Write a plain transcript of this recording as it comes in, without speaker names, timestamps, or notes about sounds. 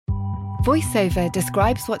VoiceOver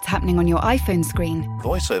describes what's happening on your iPhone screen,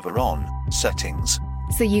 VoiceOver on, settings,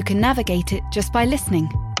 so you can navigate it just by listening.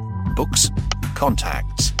 books,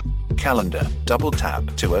 contacts, calendar, double tap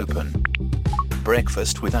to open.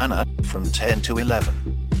 Breakfast with Anna from 10 to 11.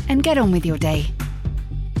 And get on with your day.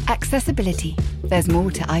 Accessibility. There's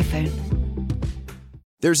more to iPhone.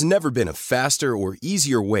 There's never been a faster or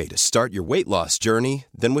easier way to start your weight loss journey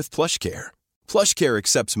than with PlushCare. PlushCare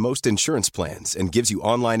accepts most insurance plans and gives you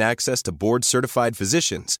online access to board-certified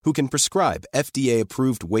physicians who can prescribe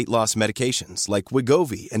FDA-approved weight loss medications like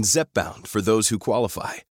Wegovy and Zepbound for those who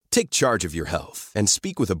qualify. Take charge of your health and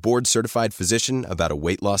speak with a board-certified physician about a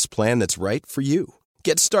weight loss plan that's right for you.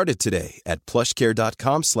 Get started today at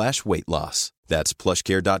plushcare.com/weight loss. That's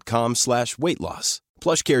plushcare.com/weight loss.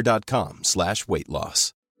 plushcare.com/weight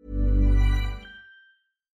loss.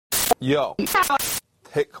 Yo,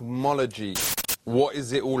 technology, what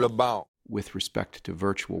is it all about? With respect to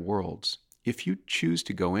virtual worlds, if you choose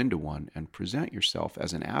to go into one and present yourself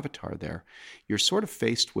as an avatar there, you're sort of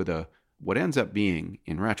faced with what ends up being,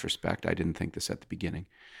 in retrospect, I didn't think this at the beginning,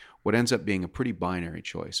 what ends up being a pretty binary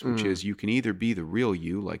choice, which is you can either be the real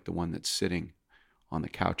you, like the one that's sitting on the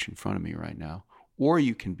couch in front of me right now, or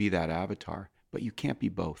you can be that avatar, but you can't be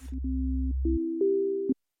both.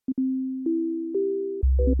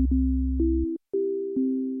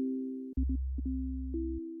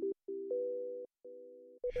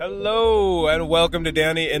 Hello, and welcome to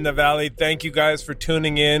Danny in the Valley. Thank you guys for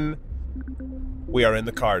tuning in. We are in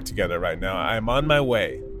the car together right now. I'm on my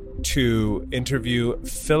way to interview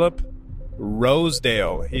Philip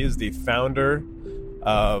Rosedale. He is the founder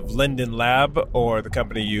of Linden Lab, or the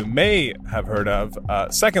company you may have heard of,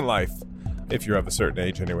 Second Life, if you're of a certain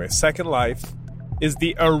age anyway. Second Life is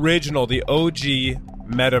the original, the OG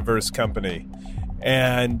metaverse company.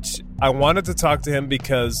 And I wanted to talk to him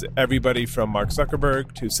because everybody from Mark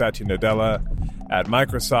Zuckerberg to Satya Nadella at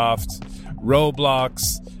Microsoft,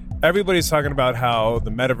 Roblox, everybody's talking about how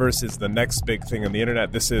the metaverse is the next big thing on the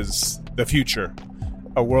internet. This is the future,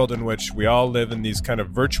 a world in which we all live in these kind of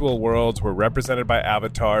virtual worlds. We're represented by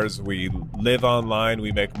avatars. We live online.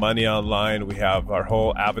 We make money online. We have our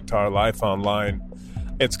whole avatar life online.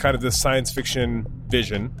 It's kind of this science fiction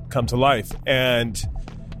vision come to life. And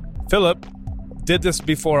Philip did this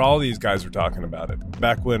before all these guys were talking about it,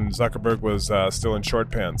 back when Zuckerberg was still in short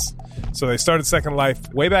pants. So they started Second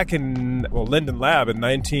Life way back in, Linden Lab in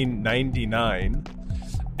 1999.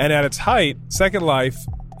 And at its height, Second Life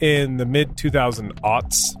in the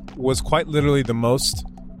mid-2000s was quite literally the most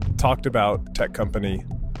talked about tech company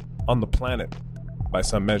on the planet by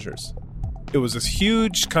some measures. It was this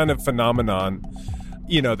huge kind of phenomenon.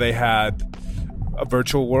 You know, they had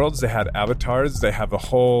virtual worlds, they had avatars, they have a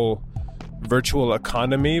whole virtual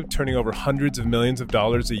economy turning over hundreds of millions of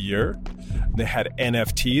dollars a year. They had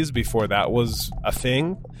NFTs before that was a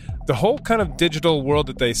thing. The whole kind of digital world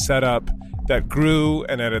that they set up that grew,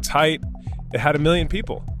 and at its height, it had 1 million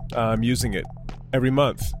people using it every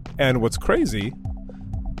month. And what's crazy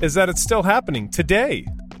is that it's still happening today.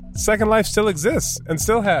 Second Life still exists and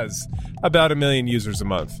still has about 1 million users a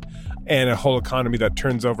month and a whole economy that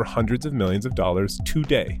turns over hundreds of millions of dollars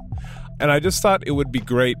today. And I just thought it would be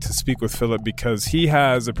great to speak with Philip because he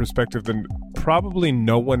has a perspective that probably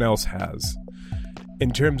no one else has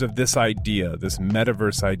in terms of this idea, this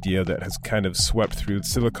metaverse idea that has kind of swept through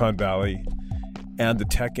Silicon Valley and the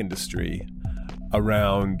tech industry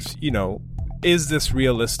around, is this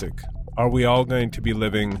realistic? Are we all going to be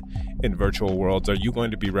living in virtual worlds? Are you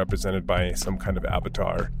going to be represented by some kind of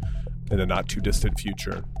avatar in a not too distant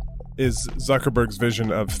future? Is Zuckerberg's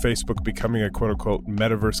vision of Facebook becoming a quote-unquote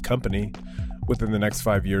metaverse company within the next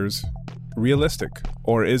 5 years realistic?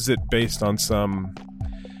 Or is it based on some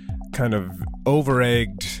kind of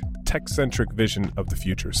over-egged, tech-centric vision of the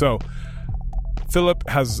future? So Philip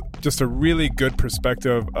has just a really good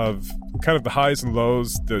perspective of kind of the highs and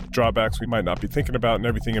lows, the drawbacks we might not be thinking about, and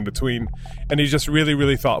everything in between. And he's just really,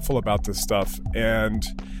 really thoughtful about this stuff. And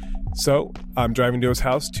so I'm driving to his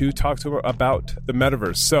house to talk to him about the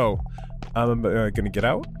metaverse. So I'm going to get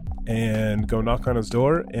out and go knock on his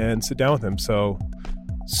door and sit down with him. So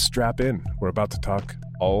strap in. We're about to talk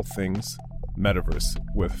all things metaverse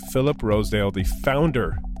with Philip Rosedale, the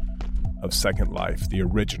founder of Second Life, the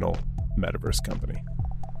original metaverse company.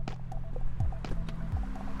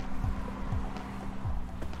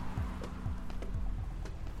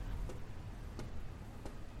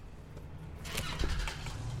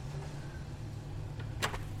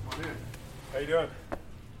 How you doing?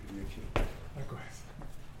 Good to meet you. Likewise.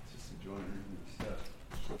 Just enjoying your stuff.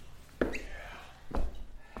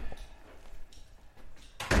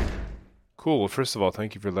 Cool. Well, first of all,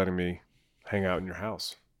 thank you for letting me hang out in your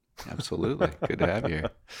house. Absolutely. Good to have you here.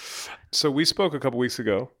 So we spoke a couple weeks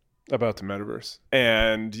ago about the metaverse,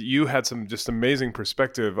 and you had some just amazing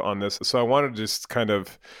perspective on this. So I wanted to just kind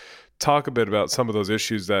of talk a bit about some of those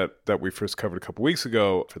issues that we first covered a couple weeks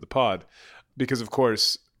ago for the pod, because of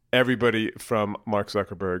course, everybody from Mark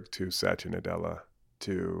Zuckerberg to Satya Nadella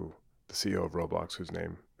to the CEO of Roblox, whose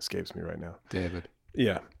name escapes me right now. David.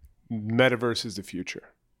 Yeah. Metaverse is the future.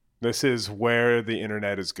 This is where the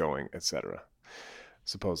internet is going, etc.,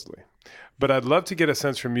 supposedly. But I'd love to get a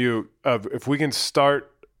sense from you of if we can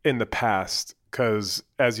start in the past, because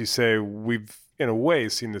as you say, we've in a way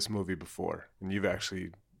seen this movie before, and you've actually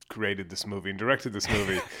created this movie and directed this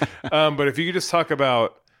movie. But if you could just talk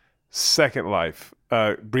about Second Life,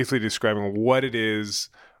 briefly describing what it is,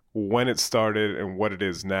 when it started, and what it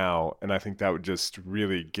is now. And I think that would just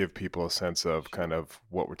really give people a sense of kind of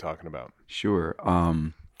what we're talking about. Sure.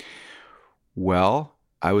 Well,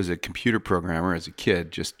 I was a computer programmer as a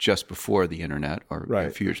kid, just before the internet, or Right.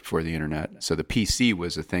 a few years before the internet. So the PC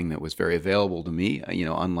was a thing that was very available to me.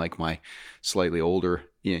 Unlike my slightly older,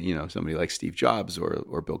 somebody like Steve Jobs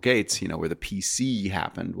or Bill Gates, where the PC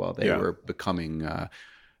happened while they were becoming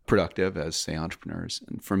productive as, say, entrepreneurs.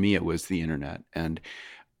 And for me, it was the internet. And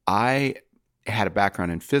I had a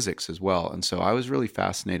background in physics as well. And so I was really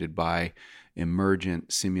fascinated by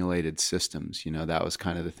emergent simulated systems. That was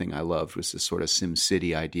kind of the thing I loved, was this sort of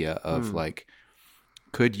SimCity idea of like,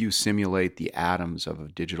 could you simulate the atoms of a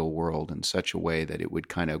digital world in such a way that it would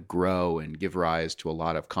kind of grow and give rise to a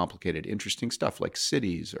lot of complicated, interesting stuff like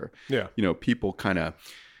cities or, people kind of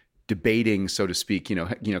debating, so to speak,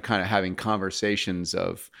 kind of having conversations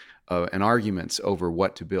and arguments over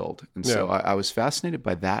what to build. And so I was fascinated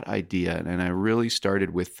by that idea. And I really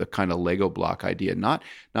started with the kind of Lego block idea, not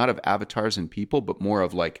of avatars and people, but more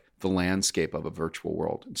of like the landscape of a virtual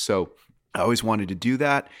world. And so I always wanted to do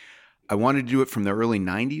that. I wanted to do it from the early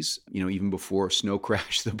 90s, even before Snow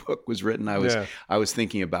Crash, the book, was written. I was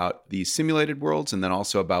thinking about these simulated worlds, and then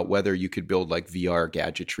also about whether you could build like VR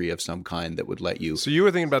gadgetry of some kind that would let you. So you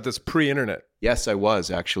were thinking about this pre-internet? Yes, I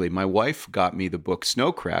was, actually. My wife got me the book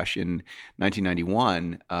Snow Crash in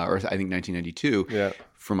 1991, or I think 1992,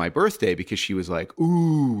 for my birthday, because she was like,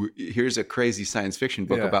 ooh, here's a crazy science fiction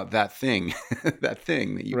book about that thing,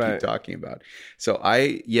 that you keep talking about. So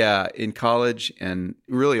in college, and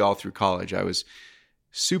really all through college, I was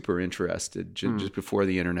super interested just before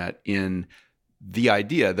the internet in the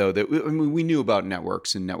idea, though, that we knew about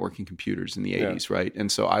networks and networking computers in the 80s, right?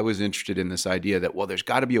 And so I was interested in this idea that, well, there's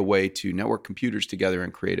got to be a way to network computers together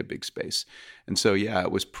and create a big space. And so,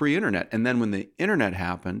 it was pre-internet. And then when the internet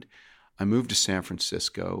happened, I moved to San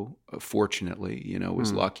Francisco, fortunately,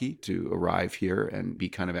 was lucky to arrive here and be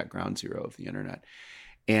kind of at ground zero of the internet.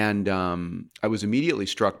 And I was immediately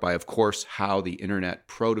struck by, of course, how the internet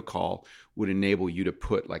protocol would enable you to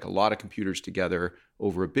put like a lot of computers together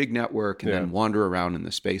over a big network and then wander around in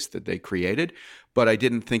the space that they created. But I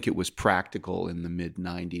didn't think it was practical in the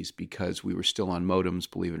mid-90s because we were still on modems,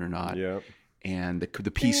 believe it or not. Yep. And the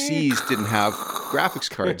PCs didn't have graphics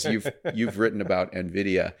cards. You've written about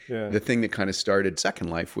NVIDIA. Yeah. The thing that kind of started Second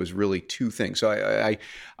Life was really two things. So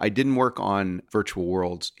I didn't work on virtual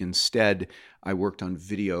worlds. Instead, I worked on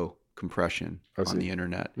video compression on the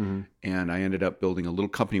internet. Mm-hmm. And I ended up building a little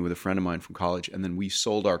company with a friend of mine from college. And then we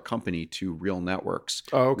sold our company to Real Networks,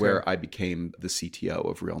 where I became the CTO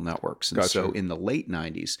of Real Networks. And so in the late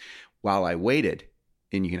 90s, while I waited,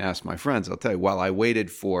 and you can ask my friends, I'll tell you, while I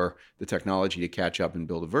waited for the technology to catch up and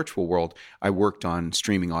build a virtual world, I worked on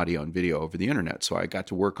streaming audio and video over the internet. So I got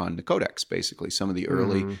to work on the codecs, basically, some of the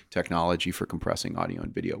early technology for compressing audio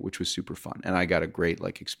and video, which was super fun. And I got a great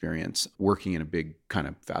experience working in a big kind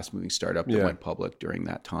of fast moving startup that went public during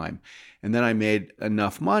that time. And then I made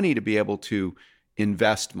enough money to be able to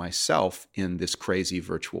invest myself in this crazy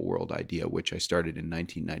virtual world idea, which I started in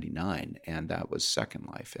 1999, and that was Second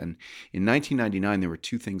Life. And in 1999, there were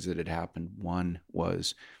two things that had happened. One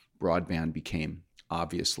was broadband became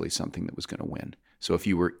obviously something that was going to win. So if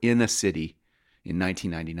you were in a city in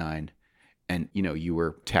 1999 and you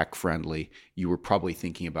were tech friendly, you were probably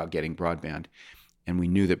thinking about getting broadband. And we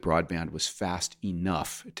knew that broadband was fast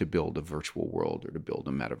enough to build a virtual world or to build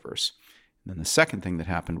a metaverse. And then the second thing that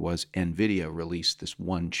happened was NVIDIA released this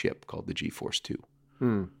one chip called the GeForce 2.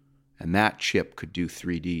 And that chip could do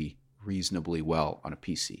 3D reasonably well on a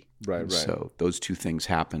PC. Right. So those two things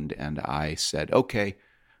happened, and I said, okay,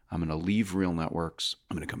 I'm going to leave Real Networks.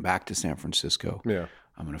 I'm going to come back to San Francisco. Yeah.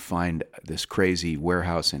 I'm going to find this crazy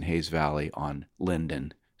warehouse in Hayes Valley on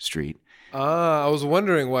Linden Street. I was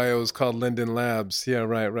wondering why it was called Linden Labs. Yeah,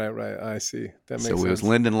 right. I see. That makes sense. So it was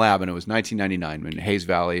Linden Lab, and it was 1999 when Hayes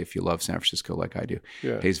Valley, if you love San Francisco like I do,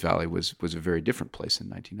 Hayes Valley was a very different place in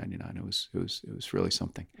 1999. It was really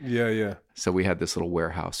something. Yeah. So we had this little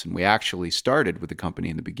warehouse, and we actually started with the company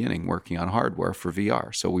in the beginning working on hardware for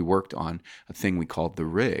VR. So we worked on a thing we called the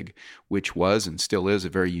Rig, which was and still is a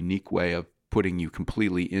very unique way of putting you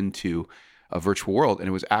completely into a virtual world. And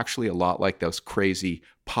it was actually a lot like those crazy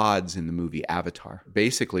pods in the movie Avatar.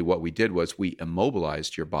 Basically, what we did was we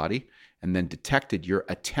immobilized your body and then detected your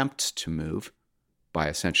attempts to move by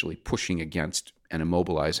essentially pushing against an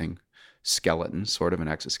immobilizing skeleton, sort of an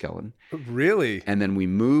exoskeleton. Really? And then we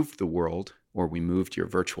moved the world, or we moved your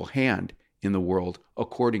virtual hand in the world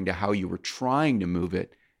according to how you were trying to move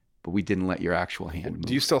it, but we didn't let your actual hand move.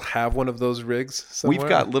 Do you still have one of those rigs somewhere? We've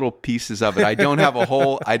got little pieces of it. I don't have the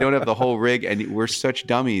whole rig, and we're such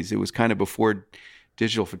dummies. It was kind of before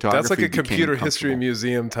digital photography. That's like a computer history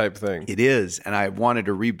museum type thing. It is, and I wanted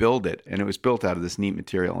to rebuild it, and it was built out of this neat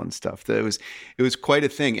material and stuff. It was quite a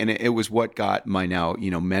thing, and it was what got my now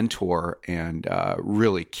mentor and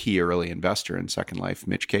really key early investor in Second Life,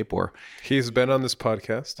 Mitch Kapor. He's been on this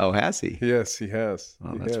podcast. Oh, has he? Yes, he has.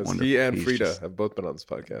 Oh, that's wonderful. He and Frida have both been on this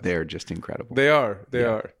podcast. They're just incredible. They are.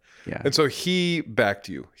 Yeah. And so he backed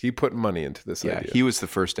you. He put money into this idea. Yeah, he was the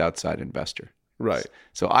first outside investor. Right.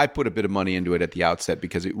 So I put a bit of money into it at the outset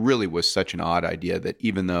because it really was such an odd idea that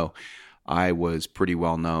even though I was pretty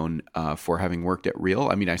well known for having worked at Real,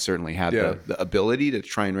 I mean, I certainly had the ability to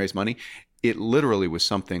try and raise money. It literally was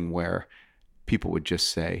something where people would just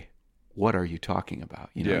say, "What are you talking about?"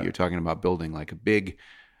 You're talking about building like a big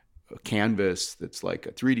canvas that's like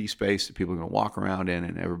a 3D space that people are going to walk around in,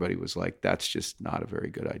 and everybody was like, "That's just not a very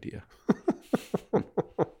good idea."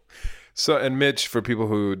 So, and Mitch, for people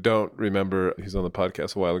who don't remember, he's on the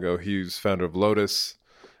podcast a while ago. He's founder of Lotus,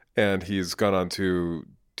 and he's gone on to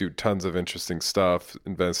do tons of interesting stuff,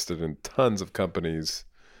 invested in tons of companies.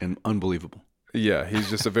 And unbelievable. Yeah, he's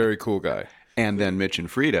just a very cool guy. And then Mitch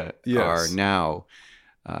and Frida are now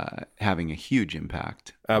having a huge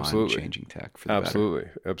impact on changing tech for the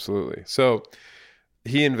better. Absolutely. So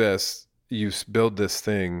he invests, you build this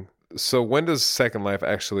thing. So when does Second Life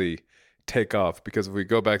actually take off? Because if we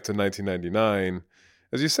go back to 1999,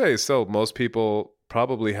 as you say, still most people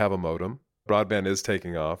probably have a modem. Broadband is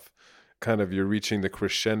taking off. Kind of you're reaching the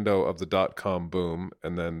crescendo of the dot-com boom,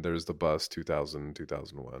 and then there's the bust, 2000,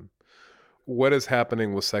 2001. What is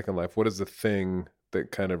happening with Second Life? What is the thing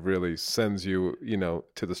that kind of really sends you,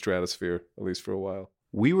 to the stratosphere, at least for a while?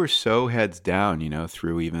 We were so heads down,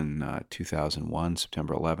 through even 2001,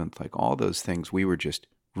 September 11th, like all those things. We were just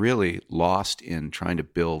really lost in trying to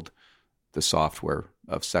build the software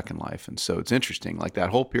of Second Life. And so it's interesting, like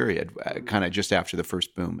that whole period, kind of just after the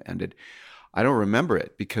first boom ended, I don't remember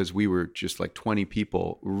it because we were just like 20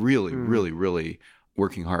 people really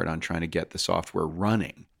working hard on trying to get the software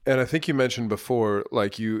running. And I think you mentioned before,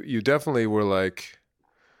 like you definitely were like,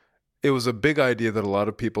 it was a big idea that a lot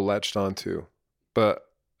of people latched onto, but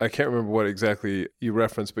I can't remember what exactly you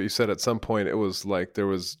referenced, but you said at some point it was like there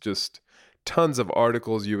was just tons of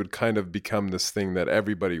articles. You would kind of become this thing that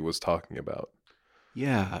everybody was talking about.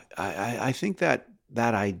 Yeah, I think that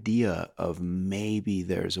idea of maybe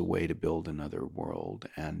there's a way to build another world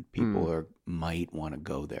and people might want to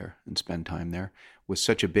go there and spend time there was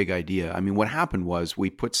such a big idea. I mean, what happened was we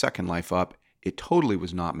put Second Life up. It totally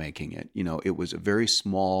was not making it. It was a very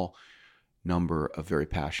small number of very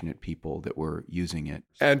passionate people that were using it.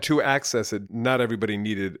 And to access it, not everybody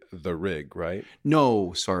needed the rig, right?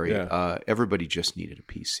 No, sorry. Yeah. Everybody just needed a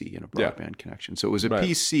PC and a broadband connection. So it was a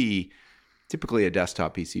PC, typically a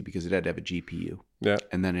desktop PC, because it had to have a GPU. Yeah.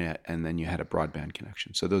 And then you had a broadband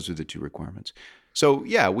connection. So those are the two requirements. So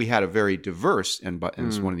yeah, we had a very diverse, and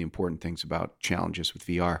it's one of the important things about challenges with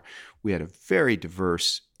VR. We had a very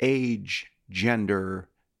diverse age, gender,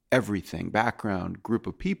 everything, background, group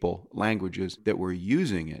of people, languages that were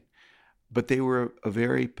using it. But they were a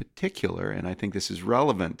very particular, and I think this is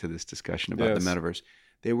relevant to this discussion about the metaverse,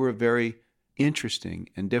 they were a very interesting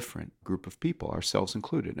and different group of people, ourselves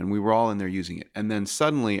included. And we were all in there using it. And then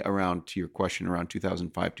suddenly around, to your question, around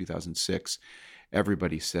 2005, 2006,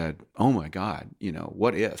 everybody said, oh my God,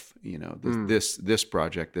 what if, this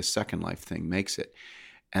project, this Second Life thing makes it.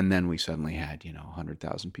 And then we suddenly had,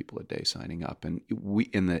 100,000 people a day signing up. And we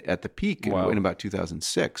at the peak in about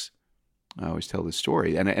 2006, I always tell this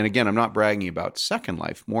story. And again, I'm not bragging about Second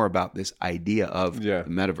Life, more about this idea of the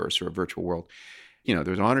metaverse or a virtual world.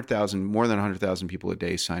 There's more than 100,000 people a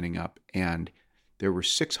day signing up. And there were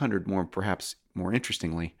 600 more, perhaps more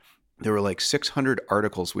interestingly, there were like 600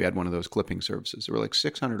 articles. We had one of those clipping services. There were like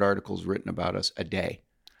 600 articles written about us a day.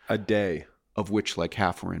 A day. Of which like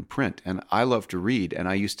half were in print. And I love to read. And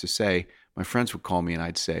I used to say, my friends would call me and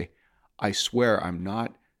I'd say, I swear I'm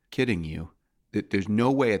not kidding you, that there's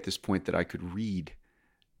no way at this point that I could read,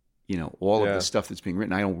 all of the stuff that's being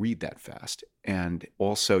written. I don't read that fast. And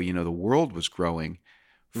also, the world was growing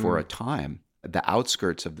for a time. The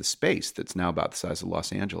outskirts of the space that's now about the size of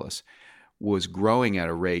Los Angeles was growing at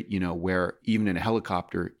a rate, where even in a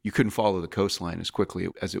helicopter, you couldn't follow the coastline as quickly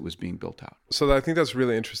as it was being built out. So I think that's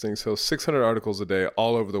really interesting. So 600 articles a day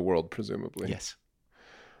all over the world, presumably. Yes.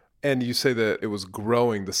 And you say that it was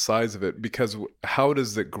growing, the size of it, because how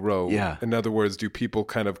does it grow? Yeah. In other words, do people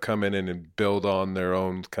kind of come in and build on their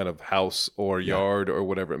own kind of house or yard or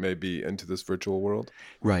whatever it may be into this virtual world?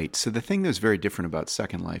 Right. So the thing that's very different about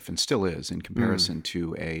Second Life, and still is in comparison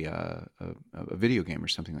to a video game or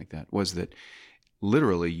something like that, was that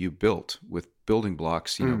literally you built with building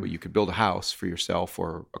blocks, but you could build a house for yourself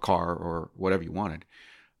or a car or whatever you wanted,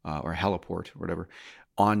 or a heliport or whatever,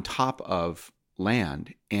 on top of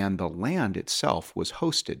land, and the land itself was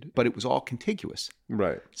hosted, but it was all contiguous.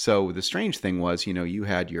 Right. So the strange thing was, you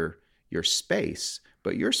had your space,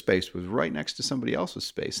 but your space was right next to somebody else's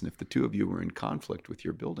space. And if the two of you were in conflict with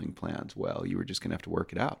your building plans, well, you were just going to have to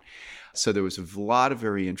work it out. So there was a lot of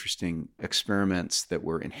very interesting experiments that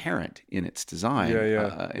were inherent in its design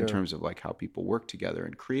in terms of like how people worked together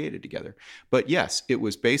and created together. But yes, it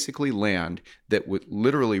was basically land that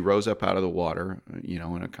literally rose up out of the water, in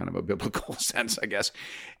a kind of a biblical sense, I guess.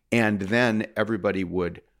 And then everybody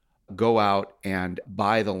would go out and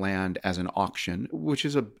buy the land as an auction, which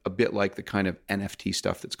is a bit like the kind of NFT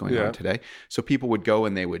stuff that's going on today. So people would go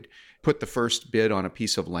and they would put the first bid on a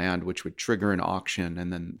piece of land, which would trigger an auction,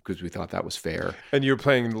 and then because we thought that was fair. And you're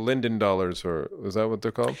paying Linden dollars, or is that what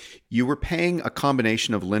they're called? You were paying a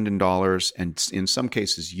combination of Linden dollars and in some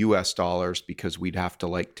cases US dollars, because we'd have to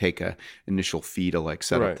like take a initial fee to like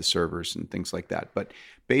set up the servers and things like that. But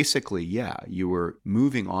basically, you were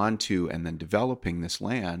moving on to and then developing this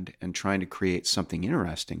land and trying to create something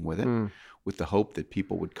interesting with it, with the hope that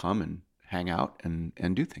people would come and hang out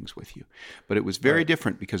and do things with you. But it was very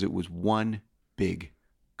different because it was one big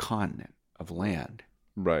continent of land,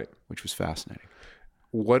 which was fascinating.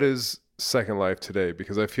 What is Second Life today?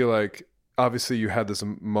 Because I feel like obviously you had this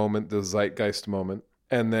moment, the zeitgeist moment,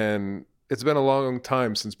 and then it's been a long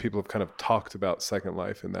time since people have kind of talked about Second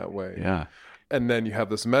Life in that way. Yeah. And then you have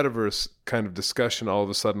this metaverse kind of discussion all of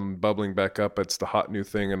a sudden bubbling back up. It's the hot new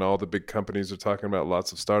thing, and all the big companies are talking about.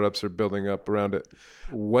 Lots of startups are building up around it.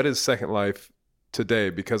 What is Second Life today?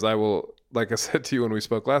 Because like I said to you when we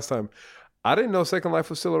spoke last time, I didn't know Second Life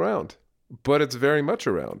was still around, but it's very much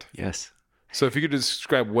around. Yes. So if you could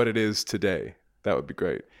describe what it is today, that would be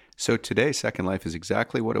great. So today, Second Life is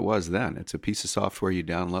exactly what it was then. It's a piece of software you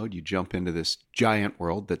download. You jump into this giant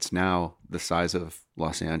world that's now the size of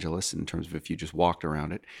Los Angeles in terms of if you just walked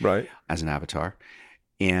around it as an avatar.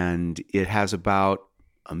 And it has about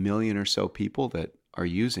 1 million or so people that are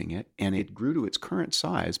using it. And it grew to its current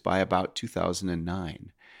size by about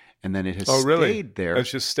 2009. And then it has stayed there.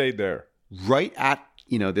 It's just stayed there. Right at,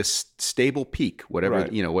 this stable peak, whatever,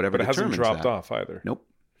 whatever but it hasn't dropped off either. Nope.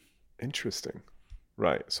 Interesting.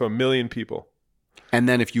 Right. So 1 million people. And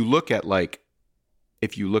then if you look at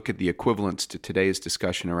the equivalents to today's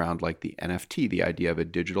discussion around like the NFT, the idea of a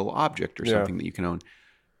digital object or something that you can own,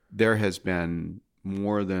 there has been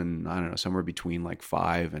more than, I don't know, somewhere between like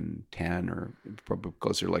 5 and 10 or probably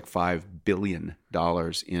closer to like $5 billion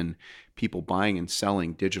in people buying and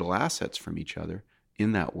selling digital assets from each other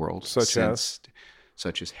in that world.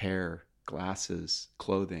 Such as hair, glasses,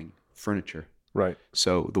 clothing, furniture. Right.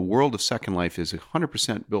 So the world of Second Life is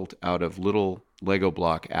 100% built out of little Lego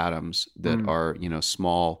block atoms that are,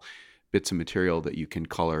 small bits of material that you can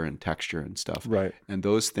color and texture and stuff. Right. And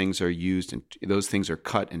those things are used and those things are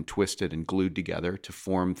cut and twisted and glued together to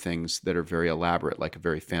form things that are very elaborate, like a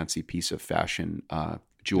very fancy piece of fashion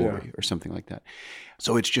jewelry or something like that.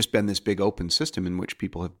 So it's just been this big open system in which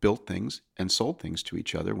people have built things and sold things to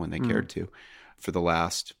each other when they cared to for the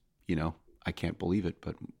last, I can't believe it,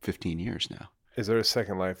 but 15 years now. Is there a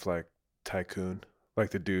Second Life like tycoon?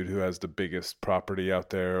 Like the dude who has the biggest property out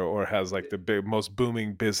there or has like the most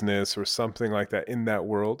booming business or something like that in that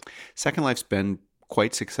world? Second Life's been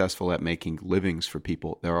quite successful at making livings for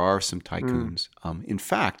people. There are some tycoons. In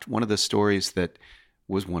fact, one of the stories that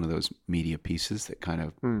was one of those media pieces that kind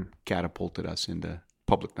of catapulted us into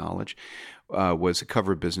public knowledge was a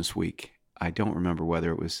cover of Business Week. I don't remember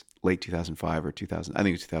whether it was late 2005 or 2000. I think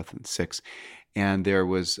it was 2006. And there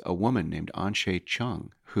was a woman named Anshe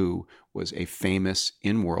Chung who was a famous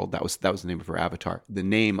in-world. That was the name of her avatar. The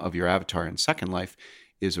name of your avatar in Second Life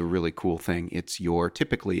is a really cool thing.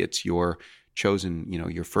 Typically it's your chosen,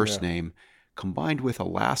 your first name combined with a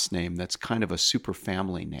last name that's kind of a super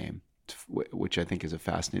family name, which I think is a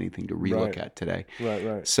fascinating thing to relook at today.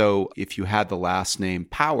 Right. So if you had the last name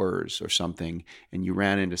Powers or something and you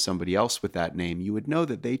ran into somebody else with that name, you would know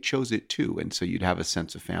that they chose it too. And so you'd have a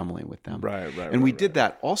sense of family with them. Right. And we did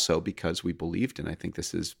that also because we believed, and I think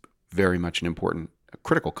this is very much an important,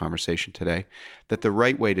 critical conversation today, that the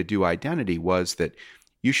right way to do identity was that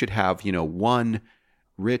you should have, one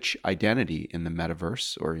rich identity in the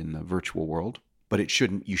metaverse or in the virtual world, but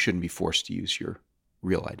you shouldn't be forced to use your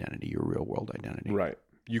real identity, your real world identity. Right.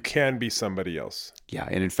 You can be somebody else. Yeah.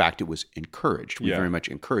 And in fact, it was encouraged. We very much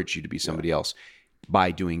encouraged you to be somebody else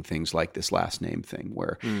by doing things like this last name thing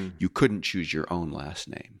where you couldn't choose your own last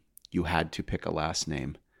name. You had to pick a last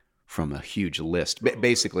name from a huge list.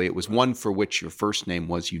 Basically, it was one for which your first name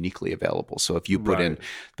was uniquely available. So if you put in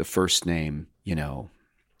the first name,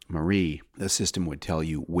 Marie, the system would tell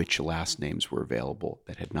you which last names were available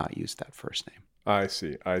that had not used that first name. I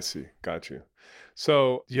see. Got you.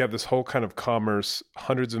 So you have this whole kind of commerce,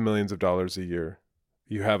 hundreds of millions of dollars a year.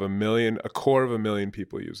 You have a core of 1 million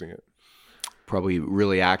people using it. Probably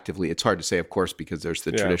really actively. It's hard to say, of course, because there's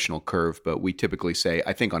the traditional curve, but we typically say,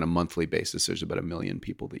 I think on a monthly basis, there's about 1 million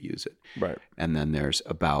people that use it. Right. And then there's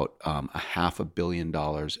about $500 million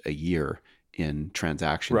a year in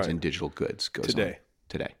transactions in digital goods goes on.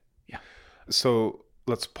 Today. Yeah. So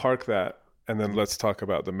let's park that. And then let's talk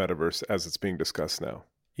about the metaverse as it's being discussed now.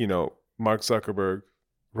 Mark Zuckerberg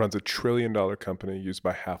runs $1 trillion company used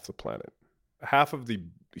by half the planet. Half of the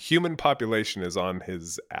human population is on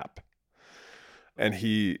his app. And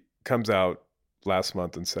he comes out last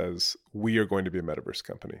month and says, we are going to be a metaverse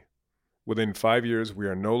company. Within 5 years, we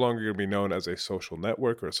are no longer going to be known as a social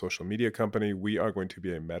network or a social media company. We are going to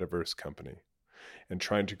be a metaverse company. And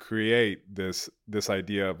trying to create this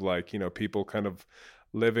idea of people kind of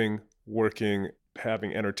living, working,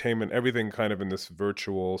 having entertainment, everything kind of in this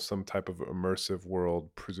virtual, some type of immersive world,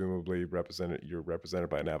 presumably you're represented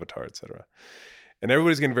by an avatar, et cetera. And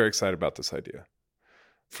everybody's getting very excited about this idea.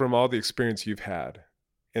 From all the experience you've had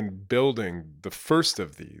in building the first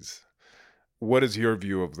of these, what is your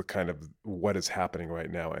view of the kind of what is happening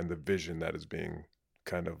right now and the vision that is being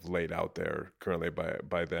kind of laid out there currently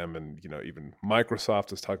by them? And, even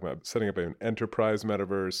Microsoft is talking about setting up an enterprise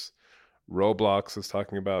metaverse. Roblox is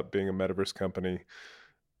talking about being a metaverse company.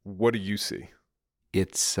 What do you see?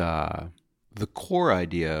 It's the core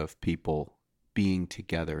idea of people being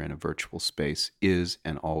together in a virtual space is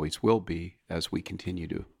and always will be, as we continue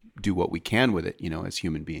to do what we can with it, as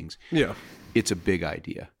human beings. Yeah. It's a big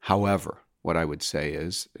idea. However, what I would say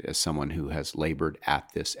is, as someone who has labored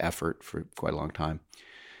at this effort for quite a long time,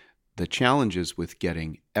 the challenges with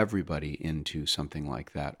getting everybody into something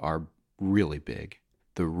like that are really big.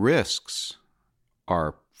 The risks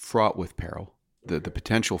are fraught with peril, the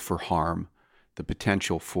potential for harm, the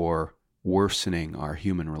potential for worsening our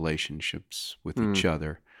human relationships with each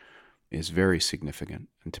other is very significant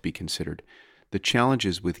and to be considered. The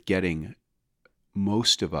challenges with getting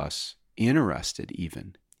most of us interested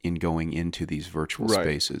even in going into these virtual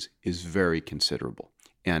spaces is very considerable.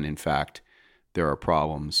 And in fact, there are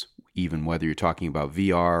problems even whether you're talking about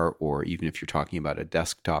VR or even if you're talking about a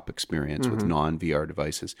desktop experience with non-VR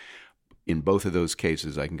devices. In both of those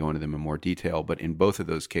cases, I can go into them in more detail, but in both of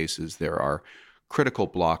those cases, there are critical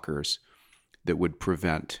blockers that would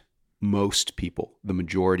prevent most people, the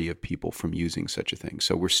majority of people, from using such a thing.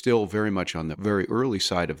 So we're still very much on the very early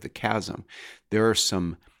side of the chasm. There are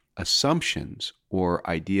some assumptions or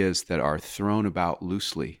ideas that are thrown about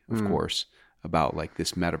loosely, of course, about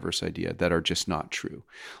this metaverse idea that are just not true.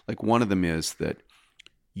 One of them is that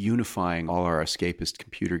unifying all our escapist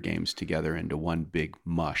computer games together into one big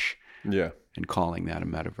mush and calling that a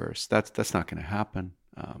metaverse, that's not going to happen.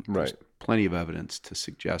 There's plenty of evidence to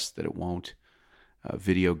suggest that it won't.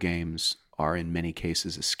 Video games are in many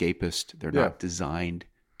cases escapist. They're not designed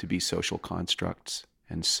to be social constructs.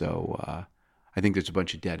 And so I think there's a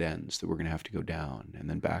bunch of dead ends that we're going to have to go down and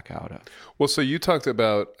then back out of. Well, so you talked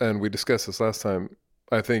about, and we discussed this last time,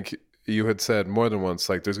 I think you had said more than once,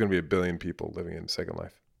 there's going to be 1 billion people living in Second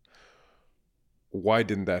Life. Why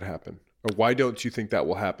didn't that happen? Or why don't you think that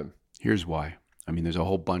will happen? Here's why. I mean, there's a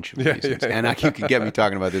whole bunch of reasons. And you could get me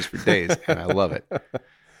talking about this for days, and I love it.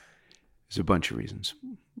 There's a bunch of reasons.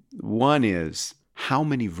 One is, how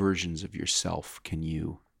many versions of yourself can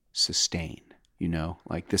you sustain?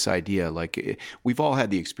 This idea, we've all had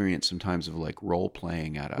the experience sometimes of role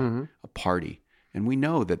playing at a party. And we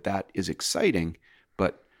know that is exciting,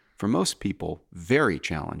 but for most people, very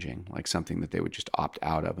challenging, something that they would just opt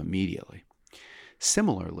out of immediately.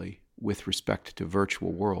 Similarly, with respect to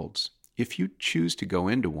virtual worlds, If you choose to go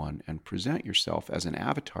into one and present yourself as an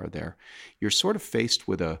avatar there, you're sort of faced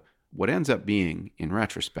with what ends up being, in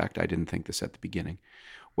retrospect, I didn't think this at the beginning,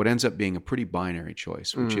 what ends up being a pretty binary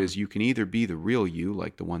choice, which is you can either be the real you,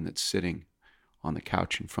 like the one that's sitting on the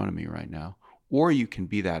couch in front of me right now, or you can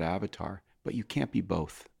be that avatar, but you can't be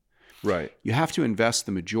both. Right. You have to invest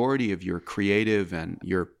the majority of your creative and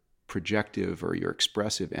your projective or your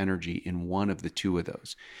expressive energy in one of the two of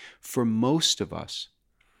those. For most of us,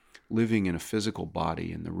 living in a physical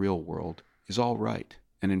body in the real world is all right.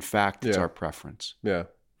 And in fact, it's our preference. Yeah.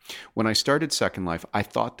 When I started Second Life, I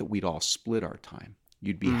thought that we'd all split our time.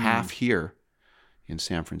 You'd be half here in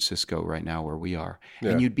San Francisco right now where we are,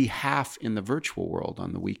 and you'd be half in the virtual world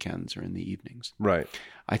on the weekends or in the evenings. Right.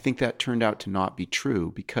 I think that turned out to not be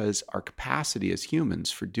true because our capacity as humans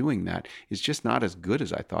for doing that is just not as good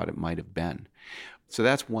as I thought it might have been. So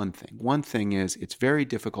that's one thing. One thing is it's very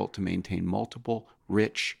difficult to maintain multiple,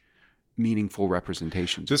 rich, meaningful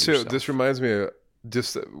representations of yourself. This reminds me of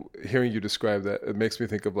just hearing you describe that. It makes me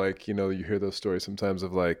think of like, you hear those stories sometimes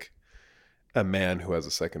of like a man who has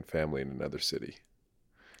a second family in another city.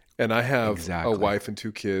 And I have a wife and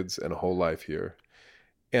 2 kids and a whole life here.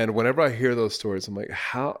 And whenever I hear those stories, I'm like,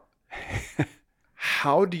 how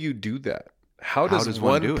do you do that? How does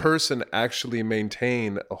one person actually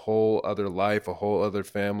maintain a whole other life, a whole other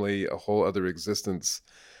family, a whole other existence?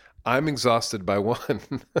 I'm exhausted by one.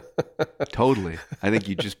 Totally. I think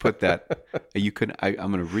you just put that. I'm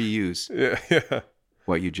going to reuse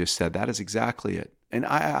what you just said. That is exactly it. And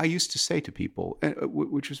I used to say to people,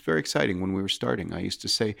 which was very exciting when we were starting, I used to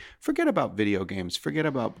say, forget about video games. Forget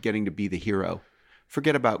about getting to be the hero.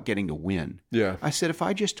 Forget about getting to win. Yeah. I said, if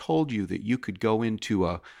I just told you that you could go into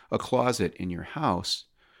a closet in your house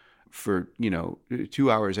for, 2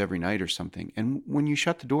 hours every night or something, and when you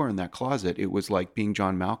shut the door in that closet, it was like being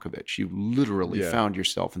John Malkovich. You literally found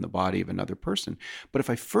yourself in the body of another person. But if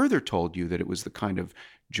I further told you that it was the kind of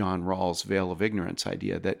John Rawls' veil of ignorance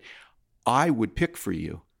idea that I would pick for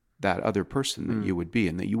you that other person that you would be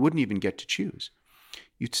and that you wouldn't even get to choose,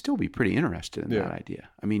 you'd still be pretty interested in that idea.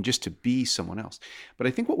 I mean, just to be someone else. But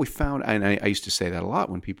I think what we found, and I used to say that a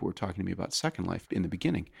lot when people were talking to me about Second Life in the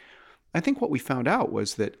beginning, I think what we found out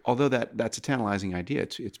was that although that's a tantalizing idea,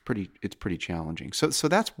 it's pretty challenging. So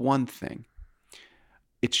that's one thing.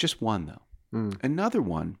 It's just one, though. Another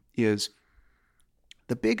one is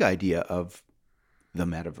the big idea of the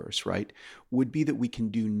metaverse, right, would be that we can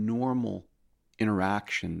do normal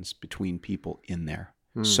interactions between people in there.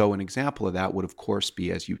 So an example of that would, of course,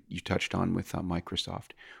 be, as you touched on with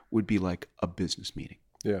Microsoft, would be like a business meeting.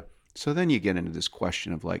 Yeah. So then you get into this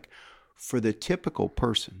question of like, for the typical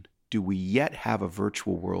person, do we yet have a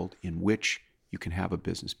virtual world in which you can have a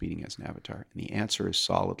business meeting as an avatar? And the answer is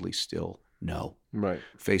solidly still no. Right.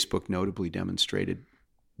 Facebook notably demonstrated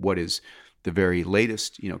what is the very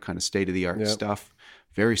latest, kind of state-of-the-art stuff,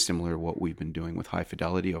 very similar to what we've been doing with High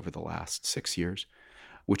Fidelity over the last 6 years,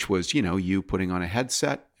 which was, you putting on a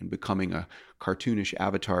headset and becoming a cartoonish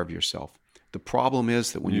avatar of yourself. The problem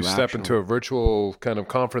is that when you step into a virtual kind of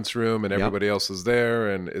conference room and everybody else is there,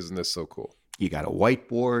 and isn't this so cool? You got a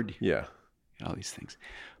whiteboard. Yeah. All these things.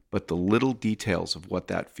 But the little details of what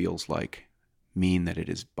that feels like mean that it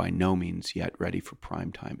is by no means yet ready for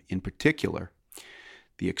prime time. In particular,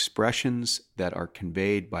 the expressions that are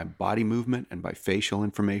conveyed by body movement and by facial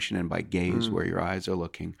information and by gaze, where your eyes are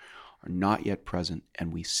looking, are not yet present,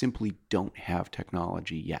 and we simply don't have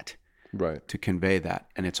technology yet to convey that.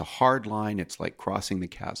 And it's a hard line. It's like crossing the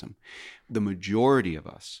chasm. The majority of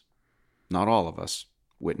us, not all of us,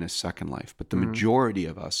 witness Second Life, but the majority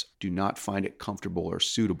of us do not find it comfortable or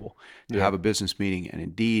suitable to have a business meeting. And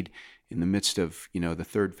indeed, in the midst of, the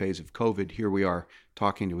third phase of COVID, here we are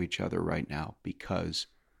talking to each other right now, because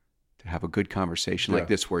to have a good conversation like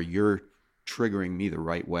this, where you're triggering me the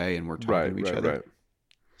right way and we're talking to each other,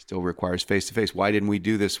 still requires face-to-face. Why didn't we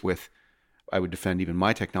do this with, I would defend even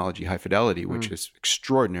my technology, High Fidelity, which is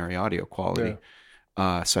extraordinary audio quality,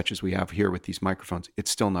 such as we have here with these microphones. It's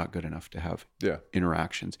still not good enough to have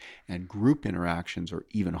interactions. And group interactions are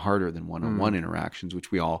even harder than one-on-one interactions,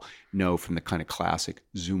 which we all know from the kind of classic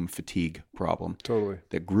Zoom fatigue problem. Totally.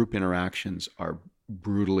 That group interactions are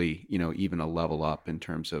brutally, even a level up in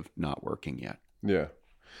terms of not working yet. Yeah.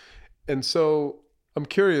 And so I'm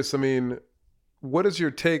curious, what is your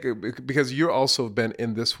take? Because you've also been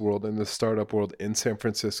in this world, in the startup world in San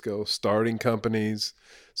Francisco, starting companies.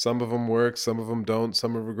 Some of them work, some of them don't.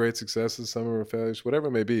 Some are great successes, some are failures, whatever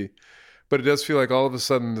it may be. But it does feel like all of a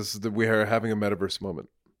sudden we are having a metaverse moment.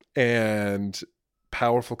 And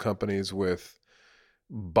powerful companies with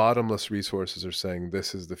bottomless resources are saying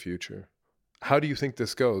this is the future. How do you think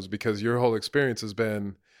this goes? Because your whole experience has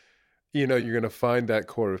been, you're going to find that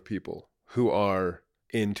core of people who are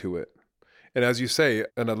into it. And as you say,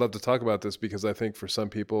 and I'd love to talk about this because I think for some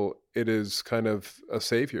people it is kind of a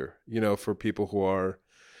savior, for people who are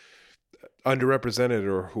underrepresented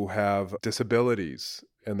or who have disabilities,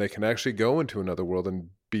 and they can actually go into another world and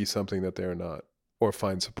be something that they're not or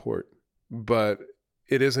find support. But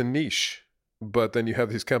it is a niche. But then you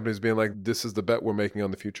have these companies being like, this is the bet we're making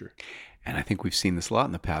on the future. And I think we've seen this a lot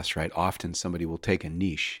in the past, right? Often somebody will take a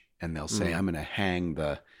niche and they'll say, I'm going to hang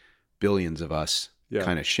the billions of us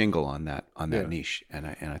kind of shingle on that niche. And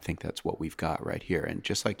I think that's what we've got right here. And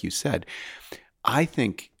just like you said, I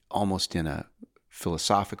think almost in a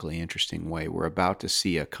philosophically interesting way, we're about to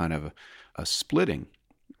see a kind of a splitting.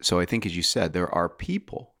 So I think, as you said, there are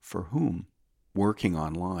people for whom working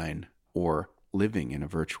online or living in a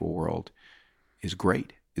virtual world is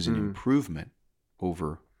great, is an improvement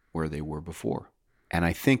over where they were before. And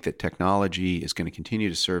I think that technology is going to continue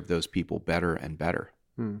to serve those people better and better.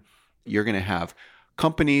 You're going to have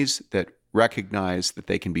companies that recognize that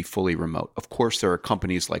they can be fully remote. Of course, there are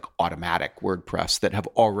companies like Automatic, WordPress, that have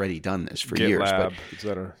already done this for years. GitLab, et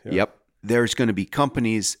cetera. Yeah. Yep. There's going to be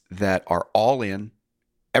companies that are all in,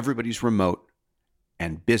 everybody's remote,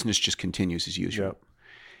 and business just continues as usual. Yep.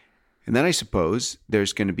 And then I suppose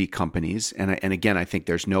there's going to be companies, and again, I think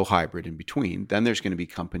there's no hybrid in between. Then there's going to be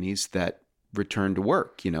companies that return to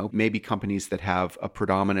work, maybe companies that have a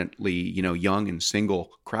predominantly, young and single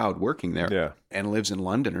crowd working there and lives in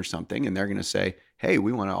London or something. And they're going to say, hey,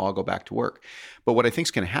 we want to all go back to work. But what I think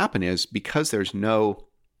is going to happen is, because there's no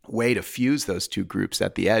way to fuse those two groups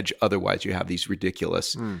at the edge, otherwise you have these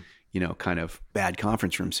ridiculous, kind of bad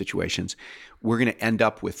conference room situations, we're going to end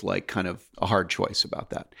up with like kind of a hard choice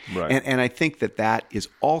about that. Right. And I think that is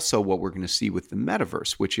also what we're going to see with the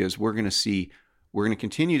metaverse, which is we're going to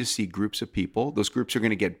continue to see groups of people. Those groups are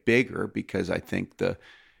going to get bigger because I think the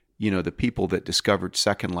people that discovered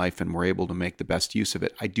Second Life and were able to make the best use of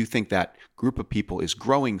it, I do think that group of people is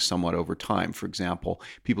growing somewhat over time. For example,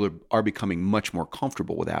 people are becoming much more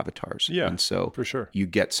comfortable with avatars. Yeah, and so for sure, you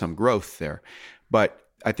get some growth there. But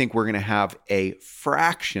I think we're going to have a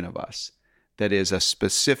fraction of us that is a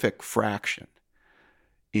specific fraction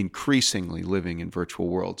increasingly living in virtual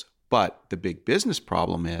worlds. But the big business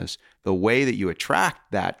problem is the way that you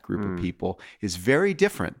attract that group of people is very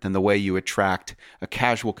different than the way you attract a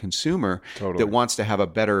casual consumer that wants to have a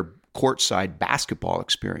better courtside basketball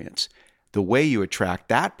experience. The way you attract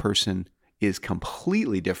that person is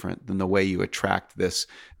completely different than the way you attract this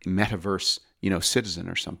metaverse, citizen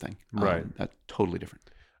or something. Right. That's totally different.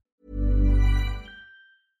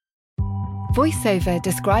 VoiceOver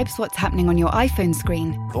describes what's happening on your iPhone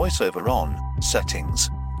screen, VoiceOver on, settings,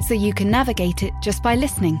 so you can navigate it just by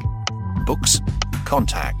listening. books,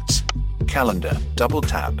 contacts, calendar, double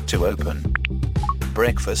tap to open.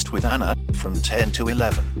 Breakfast with Anna from 10 to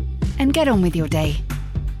 11. And get on with your day.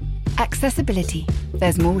 Accessibility.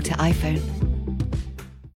 There's more to iPhone.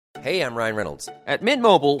 Hey, I'm Ryan Reynolds. At Mint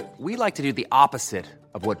Mobile, we like to do the opposite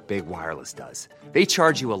of what Big Wireless does. They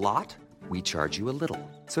charge you a lot, we charge you a little.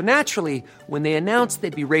 So naturally, when they announced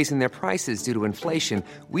they'd be raising their prices due to inflation,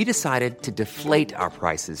 we decided to deflate our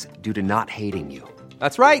prices due to not hating you.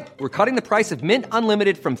 That's right. We're cutting the price of Mint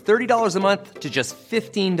Unlimited from $30 a month to just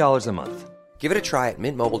 $15 a month. Give it a try at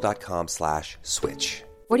mintmobile.com/switch.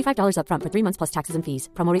 $45 up front for 3 months plus taxes and fees.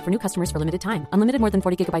 Promo rate for new customers for limited time. Unlimited more than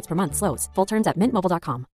 40 gigabytes per month slows. Full terms at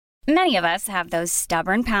mintmobile.com. Many of us have those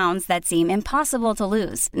stubborn pounds that seem impossible to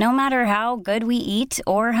lose, no matter how good we eat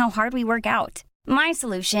or how hard we work out. My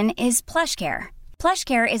solution is PlushCare.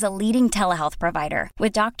 PlushCare is a leading telehealth provider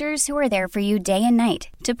with doctors who are there for you day and night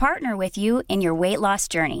to partner with you in your weight loss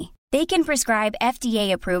journey. They can prescribe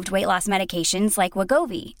FDA-approved weight loss medications like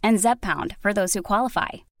Wegovy and Zepbound for those who qualify.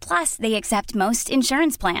 Plus, they accept most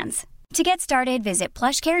insurance plans. To get started, visit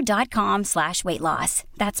plushcare.com/weightloss.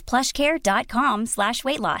 That's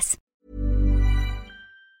plushcare.com/weightloss.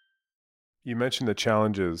 You mentioned the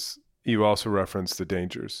challenges. You also referenced the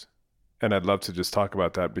dangers. And I'd love to just talk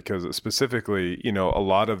about that because specifically, a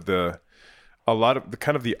lot of the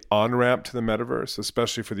kind of the on-ramp to the metaverse,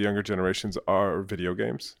 especially for the younger generations, are video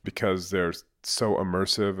games because they're so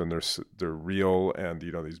immersive and they're real, and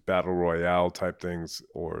these battle royale type things,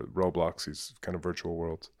 or Roblox, these kind of virtual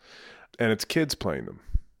worlds. And it's kids playing them.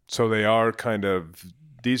 So they are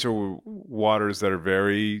these are waters that are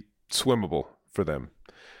very swimmable for them.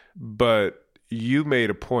 But you made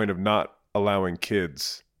a point of not allowing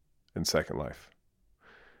kids in Second Life.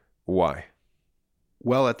 Why?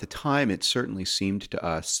 Well, at the time, it certainly seemed to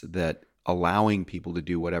us that allowing people to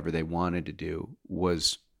do whatever they wanted to do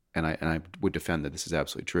was, and I would defend that this is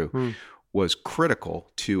absolutely true, was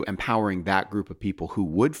critical to empowering that group of people who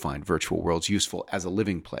would find virtual worlds useful as a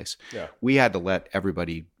living place. Yeah. We had to let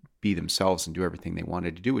everybody be themselves and do everything they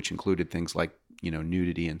wanted to do, which included things like,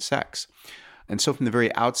 nudity and sex. And so from the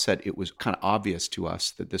very outset, it was kind of obvious to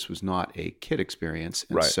us that this was not a kid experience.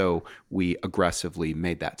 And so we aggressively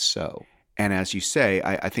made that so. And as you say,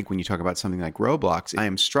 I think when you talk about something like Roblox, I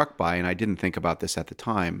am struck by, and I didn't think about this at the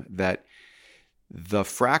time, that the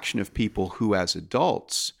fraction of people who as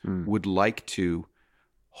adults would like to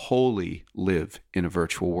wholly live in a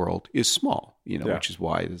virtual world is small, which is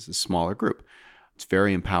why there's a smaller group. It's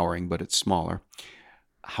very empowering, but it's smaller.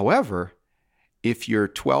 However, if you're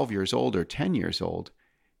 12 years old or 10 years old,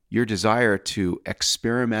 your desire to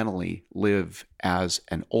experimentally live as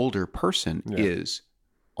an older person is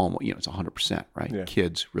almost, it's 100%, right? Yeah.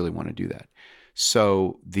 Kids really want to do that.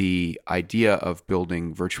 So the idea of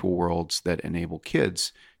building virtual worlds that enable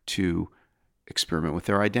kids to experiment with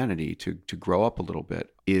their identity, to grow up a little bit,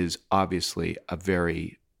 is obviously a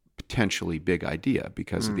very potentially big idea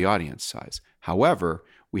because of the audience size. However,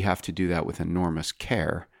 we have to do that with enormous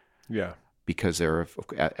care. Yeah. Because there are,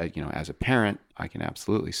 as a parent, I can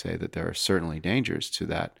absolutely say that there are certainly dangers to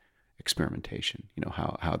that experimentation,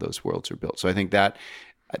 how those worlds are built. So I think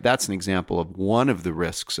that's an example of one of the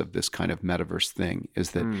risks of this kind of metaverse thing,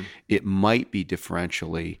 is that it might be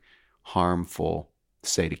differentially harmful,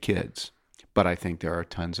 say, to kids. But I think there are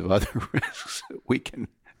tons of other risks that we can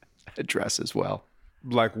address as well.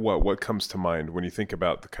 Like what? What comes to mind when you think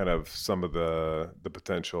about the kind of some of the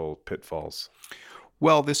potential pitfalls?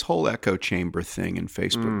 Well, this whole echo chamber thing in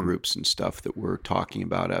Facebook groups and stuff that we're talking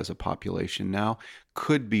about as a population now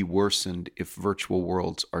could be worsened if virtual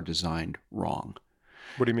worlds are designed wrong.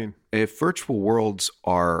 What do you mean? If virtual worlds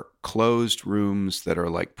are closed rooms that are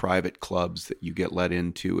like private clubs that you get let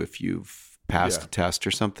into if you've passed a test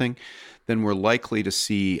or something, then we're likely to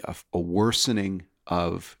see a worsening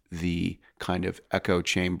of the kind of echo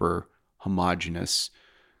chamber homogenous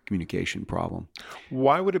communication problem.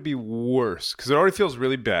 Why would it be worse? Because it already feels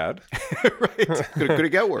really bad. Right. Could it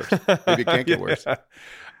get worse? Maybe it can't get worse.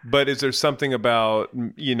 But is there something about,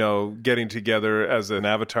 getting together as an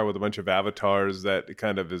avatar with a bunch of avatars that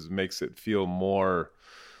kind of makes it feel more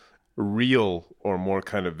real or more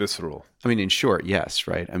kind of visceral? I mean, in short, yes,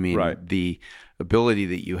 right? I mean, the ability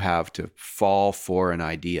that you have to fall for an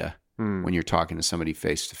idea when you're talking to somebody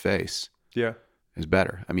face to face is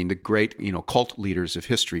better. I mean, the great, cult leaders of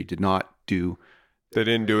history did not do... They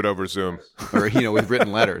didn't do it over Zoom. Or, with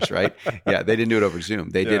written letters, right? Yeah, they didn't do it over Zoom.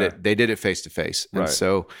 They did it face to face. And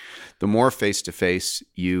so the more face to face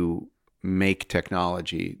you make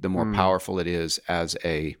technology, the more powerful it is as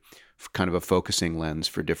a kind of a focusing lens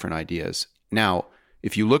for different ideas. Now,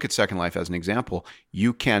 if you look at Second Life as an example,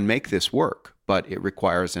 you can make this work, but it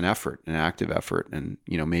requires an effort, an active effort. And,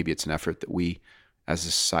 maybe it's an effort that we as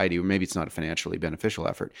a society, or maybe it's not a financially beneficial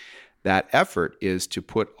effort. That effort is to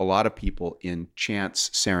put a lot of people in chance,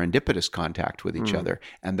 serendipitous contact with each other.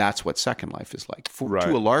 And that's what Second Life is like.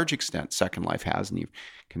 To a large extent, Second Life has, and you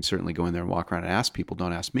can certainly go in there and walk around and ask people,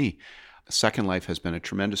 don't ask me. Second Life has been a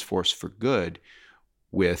tremendous force for good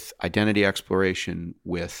with identity exploration,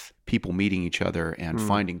 with people meeting each other and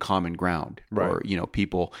finding common ground. Or,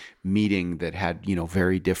 people meeting that had,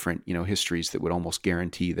 very different, histories that would almost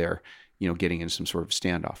guarantee their, getting into some sort of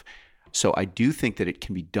standoff. So I do think that it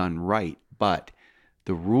can be done right, but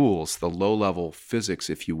the rules, the low-level physics,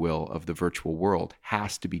 if you will, of the virtual world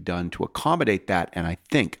has to be done to accommodate that. And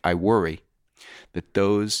I worry that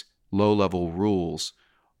those low-level rules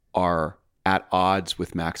are at odds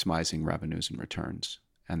with maximizing revenues and returns.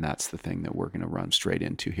 And that's the thing that we're going to run straight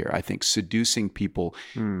into here. I think seducing people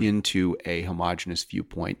into a homogenous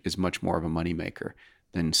viewpoint is much more of a moneymaker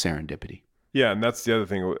than serendipity. Yeah, and that's the other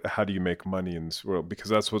thing. How do you make money in this world? Because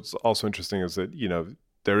that's what's also interesting is that,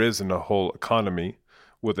 there isn't a whole economy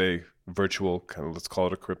with a virtual kind of, let's call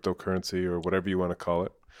it a cryptocurrency or whatever you want to call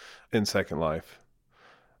it, in Second Life.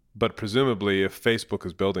 But presumably, if Facebook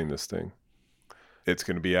is building this thing, it's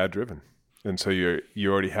going to be ad-driven. And so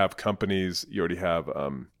you already have companies, you already have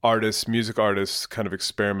artists, music artists kind of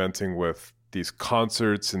experimenting with these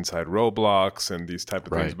concerts inside Roblox and these type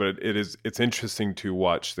of things. But it's interesting to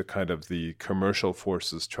watch the kind of the commercial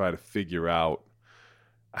forces try to figure out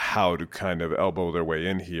how to kind of elbow their way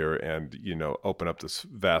in here and, open up this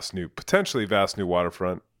potentially vast new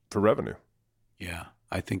waterfront for revenue. Yeah,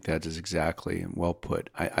 I think that is exactly well put.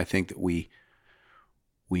 I think that we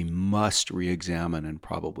must re-examine and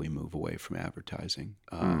probably move away from advertising.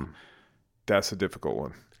 That's a difficult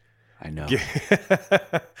one. I know.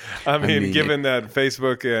 I mean, given that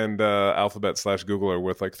Facebook and Alphabet / Google are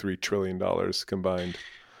worth like $3 trillion combined.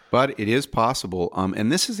 But it is possible.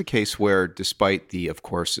 And this is a case where, despite the, of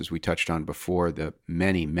course, as we touched on before, the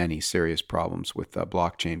many, many serious problems with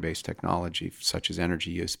blockchain-based technology, such as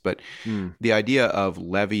energy use, but the idea of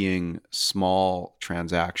levying small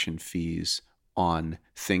transaction fees on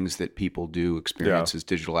things that people do experience as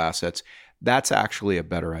digital assets, that's actually a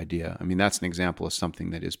better idea. I mean, that's an example of something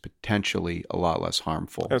that is potentially a lot less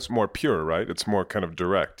harmful. And it's more pure, right? It's more kind of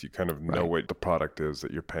direct. You kind of know what the product is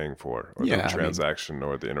that you're paying for, or the transaction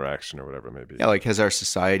or the interaction or whatever it may be. Yeah, like has our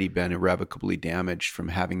society been irrevocably damaged from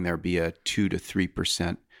having there be a 2 to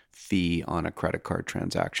 3% fee on a credit card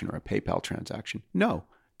transaction or a PayPal transaction? No.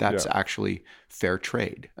 That's actually fair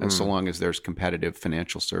trade. And so long as there's competitive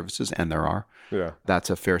financial services, and there are, that's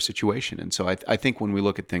a fair situation. And so I think when we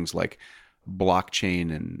look at things like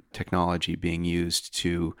blockchain and technology being used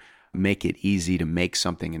to make it easy to make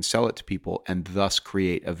something and sell it to people, and thus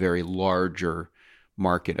create a very larger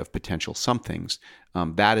market of potential somethings,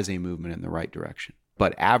 that is a movement in the right direction.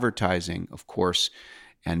 But advertising, of course,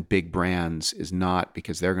 and big brands is not,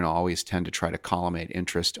 because they're going to always tend to try to collimate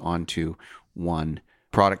interest onto one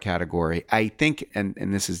product category. I think, and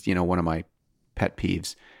this is, one of my pet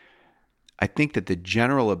peeves, I think that the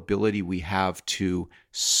general ability we have to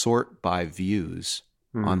sort by views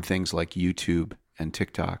on things like YouTube and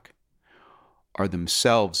TikTok are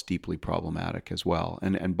themselves deeply problematic as well.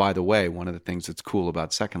 And by the way, one of the things that's cool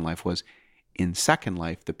about Second Life was, in Second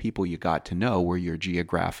Life, the people you got to know were your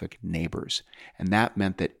geographic neighbors. And that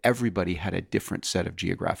meant that everybody had a different set of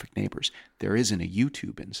geographic neighbors. There isn't a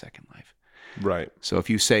YouTube in Second Life. Right. So if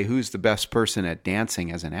you say, who's the best person at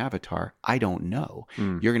dancing as an avatar, I don't know.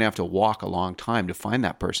 You're going to have to walk a long time to find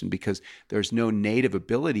that person, because there's no native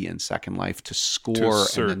ability in Second Life to score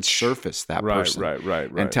and then surface that person.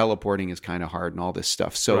 Right. And teleporting is kind of hard and all this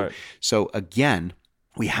stuff. So again,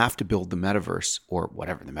 we have to build the metaverse, or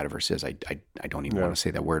whatever the metaverse is. I don't even want to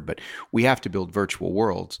say that word, but we have to build virtual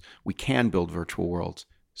worlds. We can build virtual worlds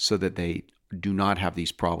so that they do not have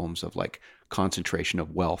these problems of like concentration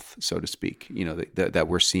of wealth, so to speak, that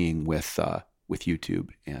we're seeing with YouTube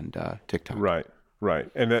and TikTok.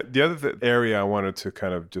 Right. And the other area I wanted to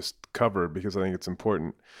kind of just cover, because I think it's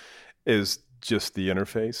important, is just the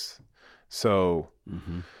interface. So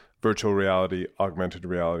virtual reality, augmented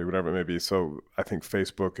reality, whatever it may be. So I think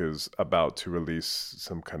Facebook is about to release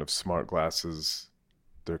some kind of smart glasses.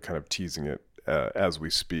 They're kind of teasing it as we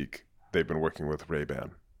speak. They've been working with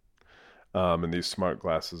Ray-Ban. And these smart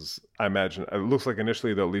glasses, I imagine, it looks like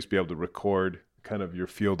initially they'll at least be able to record kind of your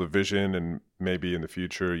field of vision, and maybe in the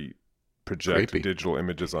future you project digital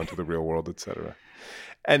images onto the real world, etc.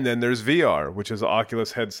 And then there's VR, which is an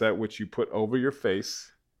Oculus headset, which you put over your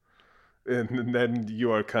face, and then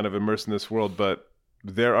you are kind of immersed in this world. But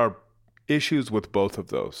there are issues with both of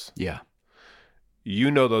those. Yeah.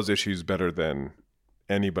 You know those issues better than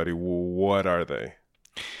anybody. What are they?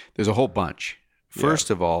 There's a whole bunch. First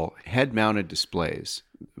of all, head-mounted displays,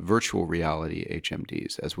 virtual reality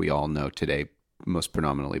HMDs, as we all know today, most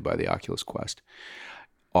predominantly by the Oculus Quest,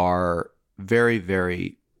 are very,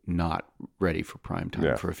 very not ready for prime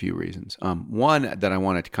time for a few reasons. One that I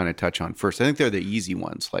wanted to kind of touch on first, I think they're the easy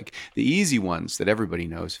ones. Like the easy ones that everybody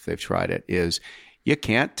knows if they've tried it is you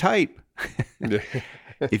can't type.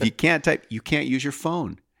 If you can't type, you can't use your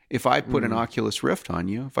phone. If I put an Oculus Rift on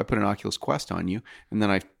you, if I put an Oculus Quest on you, and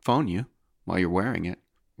then I phone you while you're wearing it,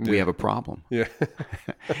 we have a problem. Yeah.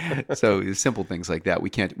 So simple things like that. We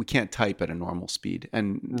can't type at a normal speed.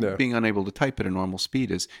 And being unable to type at a normal speed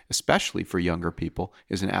is, especially for younger people,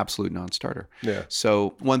 is an absolute non-starter. Yeah.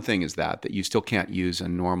 So one thing is that you still can't use a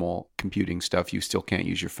normal computing stuff. You still can't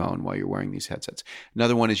use your phone while you're wearing these headsets.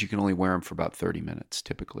 Another one is you can only wear them for about 30 minutes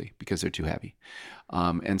typically because they're too heavy.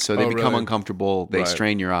 And so they become uncomfortable. They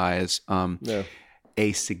strain your eyes.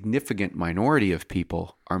 A significant minority of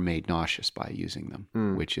people are made nauseous by using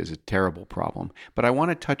them, which is a terrible problem. But I want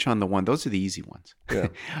to touch on the one, those are the easy ones. Yeah.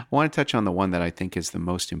 I want to touch on the one that I think is the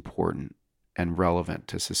most important and relevant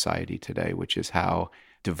to society today, which is how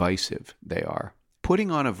divisive they are. Putting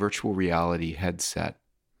on a virtual reality headset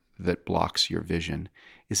that blocks your vision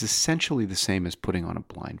is essentially the same as putting on a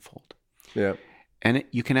blindfold. Yeah. And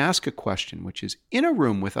you can ask a question, which is, in a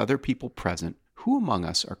room with other people present, who among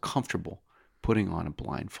us are comfortable putting on a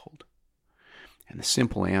blindfold? And the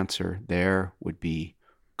simple answer there would be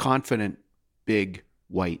confident, big,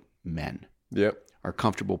 white men are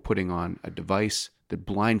comfortable putting on a device that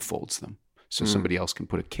blindfolds them so somebody else can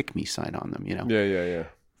put a kick me sign on them, Yeah.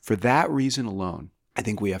 For that reason alone, I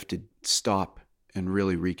think we have to stop and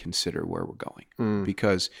really reconsider where we're going.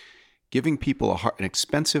 Because giving people an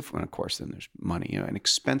expensive, and of course then there's money, an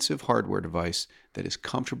expensive hardware device that is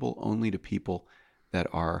comfortable only to people that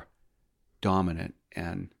are dominant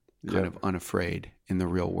and kind of unafraid in the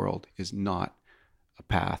real world is not a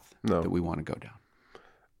path that we want to go down.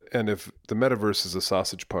 And if the metaverse is a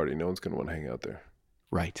sausage party, no one's going to want to hang out there.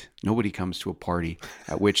 Right. Nobody comes to a party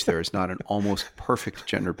at which there is not an almost perfect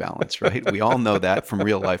gender balance, right? We all know that from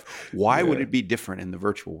real life. Why would it be different in the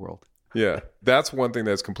virtual world? Yeah. That's one thing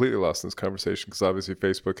that's completely lost in this conversation, because obviously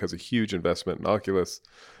Facebook has a huge investment in Oculus.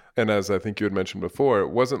 And as I think you had mentioned before, it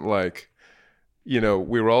wasn't like, we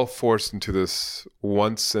were all forced into this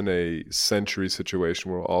once in a century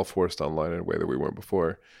situation. We're all forced online in a way that we weren't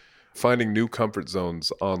before. Finding new comfort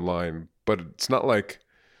zones online, but it's not like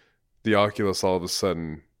the Oculus all of a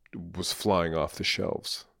sudden was flying off the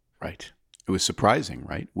shelves. Right. It was surprising,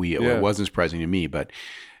 right? It wasn't surprising to me, but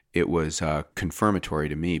it was confirmatory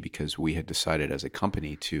to me, because we had decided as a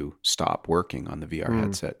company to stop working on the VR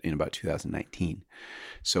headset in about 2019.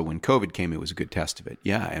 So when COVID came, it was a good test of it.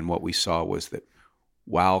 Yeah. And what we saw was that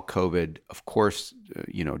while COVID, of course,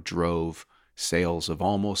 drove sales of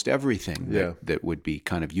almost everything that would be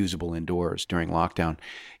kind of usable indoors during lockdown,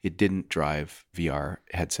 it didn't drive VR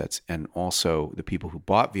headsets. And also the people who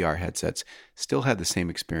bought VR headsets still had the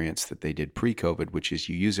same experience that they did pre-COVID, which is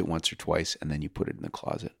you use it once or twice and then you put it in the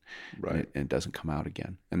closet. Right. And it doesn't come out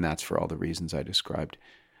again. And that's for all the reasons I described.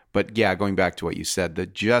 But yeah, going back to what you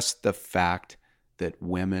said, just the fact that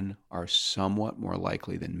women are somewhat more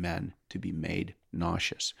likely than men to be made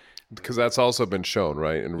nauseous. Because that's also been shown,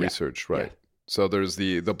 right, in research, right? Yeah. So there's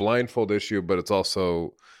the blindfold issue, but it's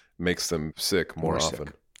also makes them sick more often.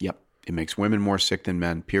 Sick. Yep. It makes women more sick than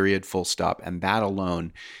men, period, full stop. And that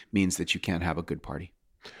alone means that you can't have a good party.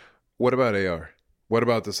 What about AR? What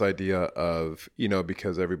about this idea of,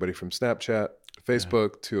 because everybody from Snapchat,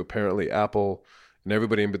 Facebook to apparently Apple and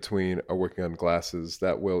everybody in between are working on glasses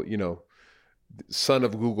that will, son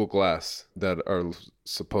of Google Glass, that are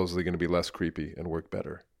supposedly going to be less creepy and work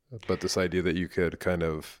better. But this idea that you could kind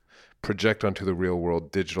of project onto the real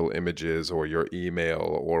world digital images or your email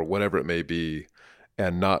or whatever it may be,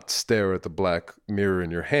 and not stare at the black mirror in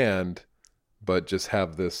your hand, but just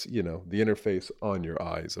have this, the interface on your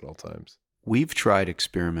eyes at all times. We've tried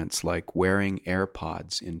experiments like wearing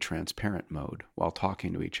AirPods in transparent mode while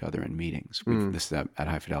talking to each other in meetings. This is at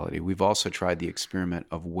High Fidelity. We've also tried the experiment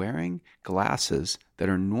of wearing glasses that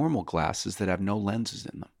are normal glasses that have no lenses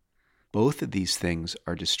in them. Both of these things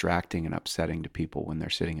are distracting and upsetting to people when they're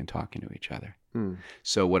sitting and talking to each other.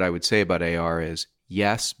 So what I would say about AR is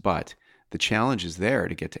yes, but the challenges there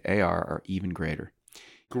to get to AR are even greater.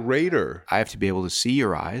 Greater? I have to be able to see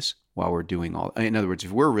your eyes while we're doing in other words,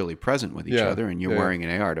 if we're really present with each other and you're wearing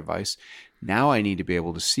an AR device, now I need to be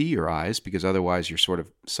able to see your eyes, because otherwise you're sort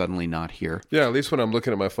of suddenly not here. Yeah, at least when I'm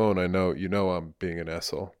looking at my phone, I know, I'm being an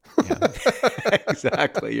asshole. Yeah.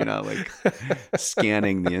 Exactly. You're not like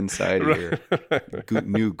scanning the inside of your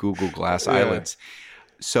new Google Glass eyelids.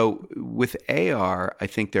 So with AR, I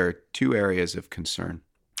think there are two areas of concern.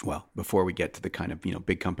 Well, before we get to the kind of,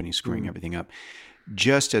 big companies screwing everything up,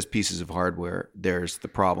 just as pieces of hardware, there's the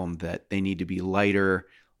problem that they need to be lighter,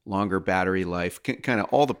 longer battery life, kind of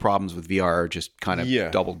all the problems with VR are just kind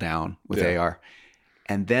of doubled down with AR.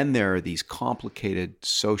 And then there are these complicated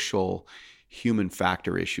social human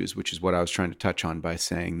factor issues, which is what I was trying to touch on by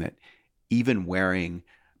saying that even wearing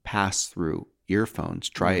pass-through earphones,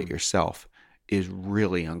 try it yourself, is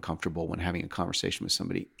really uncomfortable when having a conversation with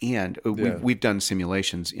somebody. And we've done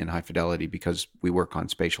simulations in High Fidelity because we work on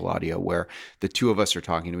spatial audio where the two of us are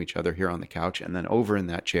talking to each other here on the couch, and then over in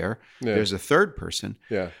that chair, there's a third person.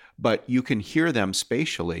 Yeah. But you can hear them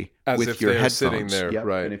spatially as with if your they're headphones. Sitting there,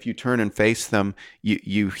 right? And if you turn and face them,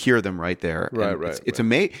 you hear them right there. Right, and right. It's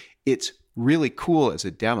amazing. It's really cool as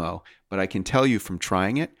a demo, but I can tell you from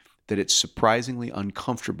trying it that it's surprisingly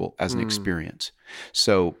uncomfortable as an experience.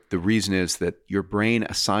 So the reason is that your brain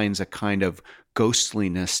assigns a kind of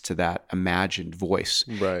ghostliness to that imagined voice.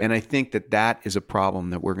 Right. And I think that is a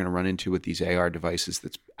problem that we're going to run into with these AR devices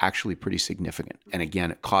that's actually pretty significant. And again,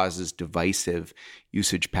 it causes divisive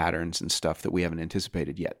usage patterns and stuff that we haven't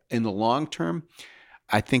anticipated yet. In the long term,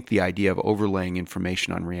 I think the idea of overlaying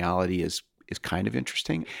information on reality is kind of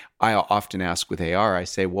interesting. I often ask with AR, I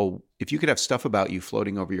say, well, if you could have stuff about you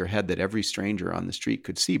floating over your head that every stranger on the street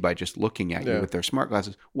could see by just looking at you with their smart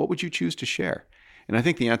glasses, what would you choose to share? And I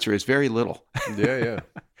think the answer is very little. Yeah.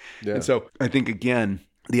 And so I think, again,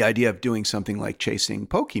 the idea of doing something like chasing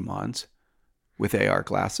Pokemons with AR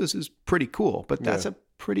glasses is pretty cool, but that's a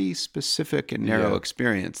pretty specific and narrow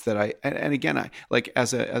experience that I like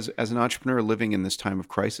as an entrepreneur living in this time of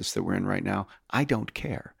crisis that we're in right now, I don't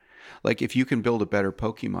care. Like, if you can build a better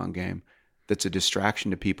Pokemon game that's a distraction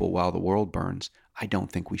to people while the world burns, I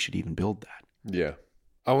don't think we should even build that. Yeah.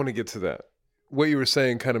 I want to get to that. What you were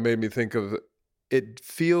saying kind of made me think of it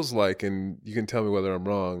feels like, and you can tell me whether I'm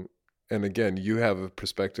wrong, and again, you have a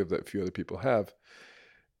perspective that few other people have,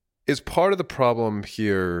 is part of the problem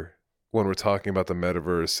here when we're talking about the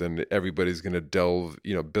metaverse and everybody's going to delve,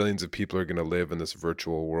 billions of people are going to live in this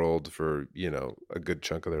virtual world for, a good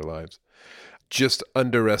chunk of their lives, just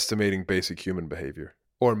underestimating basic human behavior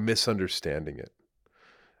or misunderstanding it.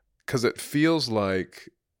 Because it feels like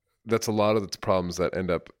that's a lot of the problems that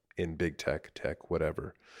end up in big tech,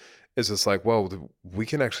 whatever. Is it's like, well, we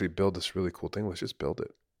can actually build this really cool thing. Let's just build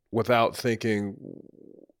it without thinking,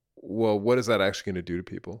 well, what is that actually going to do to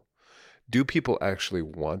people? Do people actually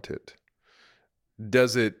want it?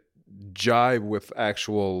 Does it jive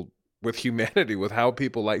with humanity, with how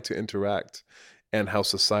people like to interact and how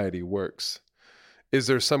society works? Is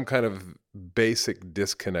there some kind of basic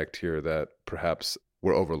disconnect here that perhaps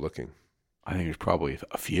we're overlooking? I think there's probably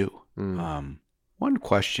a few. One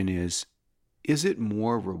question is it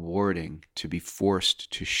more rewarding to be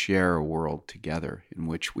forced to share a world together in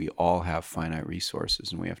which we all have finite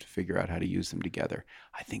resources and we have to figure out how to use them together?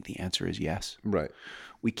 I think the answer is yes. Right.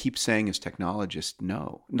 We keep saying as technologists,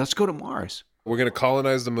 no, let's go to Mars. We're going to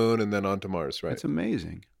colonize the moon and then on to Mars, right? It's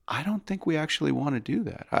amazing. I don't think we actually want to do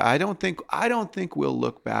that. I don't think we'll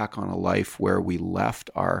look back on a life where we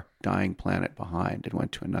left our dying planet behind and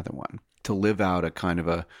went to another one to live out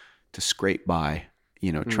to scrape by,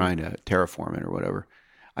 trying to terraform it or whatever.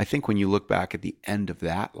 I think when you look back at the end of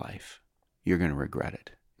that life, you're going to regret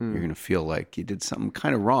it. You're going to feel like you did something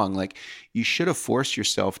kind of wrong. Like you should have forced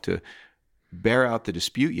yourself to bear out the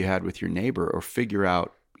dispute you had with your neighbor or figure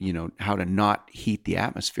out, how to not heat the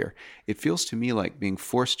atmosphere. It feels to me like being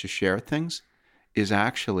forced to share things is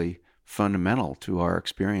actually fundamental to our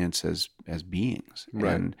experience as beings.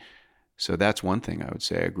 Right. And so that's one thing I would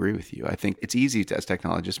say. I agree with you. I think it's easy as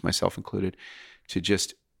technologists, myself included, to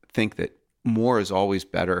just think that more is always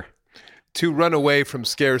better. To run away from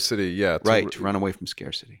scarcity, yeah. To run away from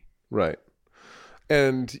scarcity. Right.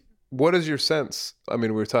 And what is your sense? I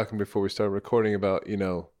mean, we were talking before we started recording about,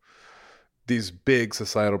 these big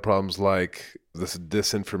societal problems like this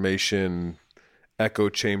disinformation echo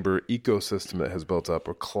chamber ecosystem that has built up,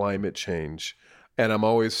 or climate change. And I'm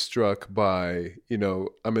always struck by,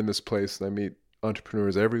 I'm in this place and I meet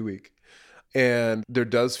entrepreneurs every week. And there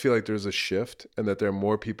does feel like there's a shift and that there are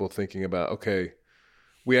more people thinking about, okay,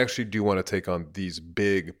 we actually do want to take on these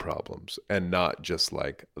big problems and not just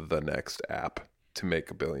like the next app to make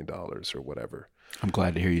 $1 billion or whatever. I'm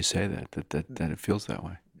glad to hear you say that it feels that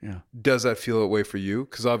way. Yeah. Does that feel that way for you?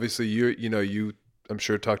 Because obviously you I'm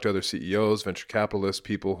sure talk to other CEOs, venture capitalists,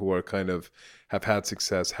 people who are kind of have had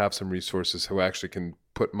success, have some resources, who actually can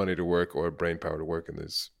put money to work or brain power to work in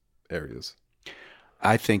these areas.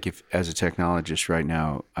 I think if, as a technologist right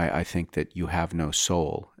now, I think that you have no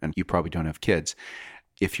soul, and you probably don't have kids,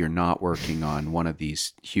 if you're not working on one of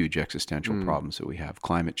these huge existential problems that we have,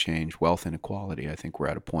 climate change, wealth inequality. I think we're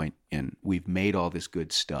at a point we've made all this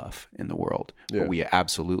good stuff in the world, but we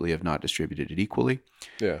absolutely have not distributed it equally.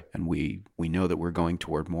 Yeah. And we know that we're going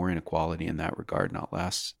toward more inequality in that regard, not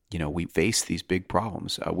less. We face these big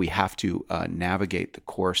problems. We have to navigate the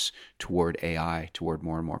course toward AI, toward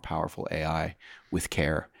more and more powerful AI with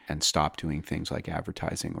care, and stop doing things like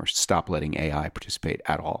advertising, or stop letting AI participate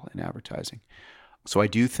at all in advertising. So I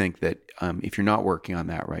do think that if you're not working on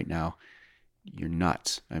that right now, you're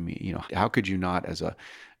nuts. I mean, how could you not, as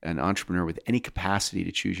an entrepreneur with any capacity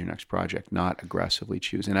to choose your next project, not aggressively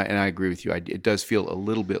choose? And I agree with you. It does feel a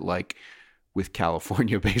little bit like with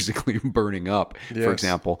California basically burning up, for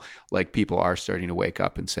example, like people are starting to wake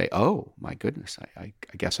up and say, oh, my goodness, I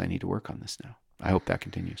guess I need to work on this now. I hope that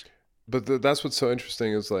continues. But that's what's so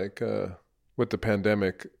interesting is like with the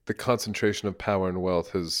pandemic, the concentration of power and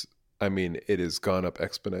wealth it has gone up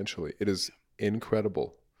exponentially. It is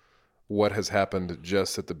incredible what has happened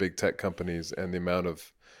just at the big tech companies and the amount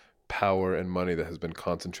of power and money that has been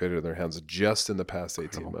concentrated in their hands just in the past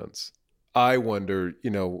 18 months. I wonder,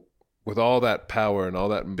 with all that power and all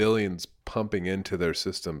that billions pumping into their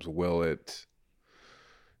systems, will it,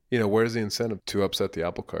 where's the incentive to upset the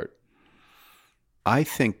apple cart? I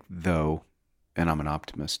think, though, and I'm an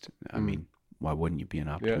optimist. I mean, why wouldn't you be an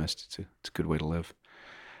optimist? Yeah. It's a good way to live.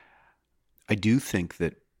 I do think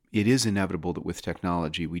that it is inevitable that with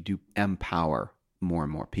technology, we do empower more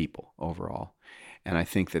and more people overall. And I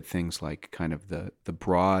think that things like kind of the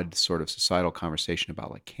broad sort of societal conversation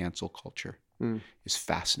about like cancel culture is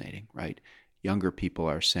fascinating, right? Younger people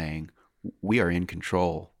are saying, we are in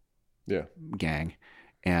control, gang,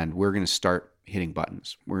 and we're going to start hitting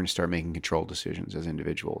buttons. We're going to start making control decisions as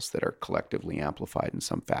individuals that are collectively amplified in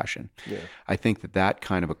some fashion. Yeah. I think that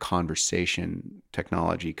kind of a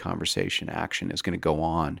technology conversation action is going to go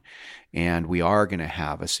on. And we are going to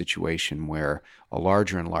have a situation where a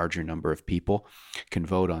larger and larger number of people can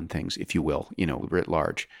vote on things, if you will, writ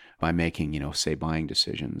large, by making, say, buying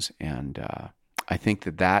decisions. And I think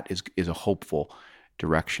that is a hopeful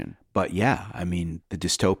direction. But yeah, I mean, the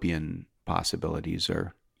dystopian possibilities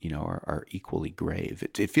are equally grave.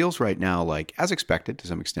 It feels right now like, as expected to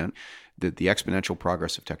some extent, that the exponential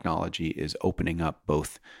progress of technology is opening up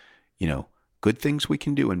both, good things we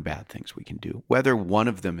can do and bad things we can do. Whether one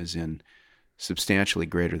of them is in substantially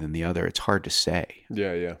greater than the other, it's hard to say.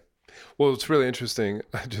 Yeah, yeah. Well, it's really interesting.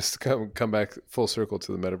 I just come back full circle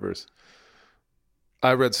to the metaverse.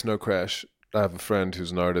 I read Snow Crash. I have a friend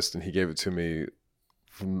who's an artist, and he gave it to me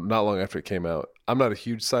from not long after it came out. I'm not a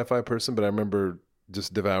huge sci-fi person, but I remember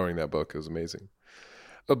just devouring that book. It was amazing.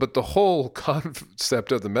 But the whole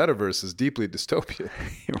concept of the metaverse is deeply dystopian.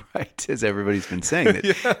 Right, as everybody's been saying. That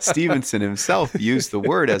Yeah. Stevenson himself used the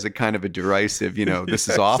word as a kind of a derisive, this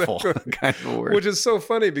is awful kind of a word. Which is so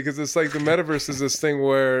funny because it's like the metaverse is this thing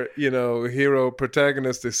where, hero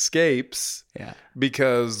protagonist escapes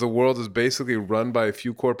because the world is basically run by a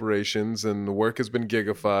few corporations and the work has been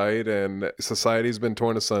gigified and society's been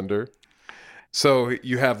torn asunder. So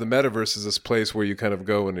you have the metaverse as this place where you kind of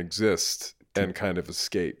go and exist and kind of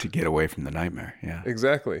escape. To get away from the nightmare, yeah.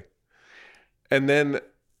 Exactly. And then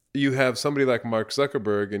you have somebody like Mark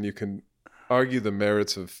Zuckerberg, and you can argue the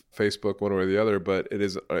merits of Facebook one way or the other, but it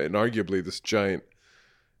is inarguably this giant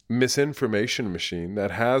misinformation machine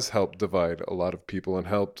that has helped divide a lot of people and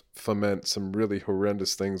helped foment some really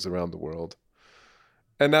horrendous things around the world.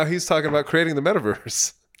 And now he's talking about creating the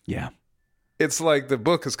metaverse. Yeah. It's like the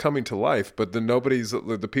book is coming to life, but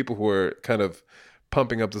the people who are kind of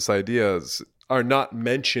pumping up this ideas are not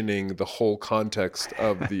mentioning the whole context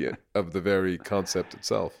of the very concept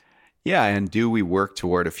itself. Yeah, and do we work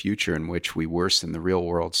toward a future in which we worsen the real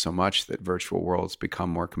world so much that virtual worlds become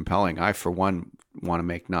more compelling? I, for one, want to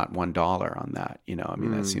make not $1 on that.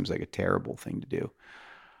 That seems like a terrible thing to do.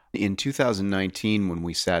 In 2019, when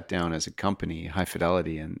we sat down as a company, High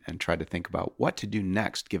Fidelity, and tried to think about what to do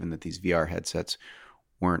next, given that these VR headsets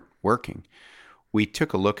weren't working, we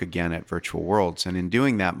took a look again at virtual worlds. And in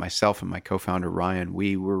doing that, myself and my co-founder, Ryan,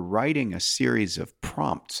 we were writing a series of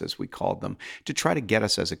prompts, as we called them, to try to get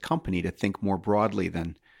us as a company to think more broadly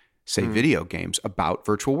than, say, video games about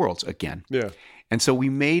virtual worlds again. Yeah. And so we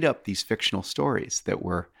made up these fictional stories that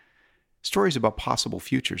were stories about possible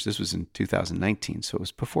futures. This was in 2019, so it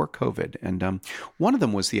was before COVID. And one of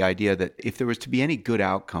them was the idea that if there was to be any good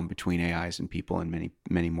outcome between AIs and people, and many,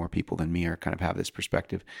 many more people than me are kind of have this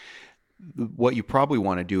perspective, what you probably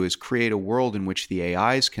want to do is create a world in which the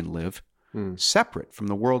AIs can live separate from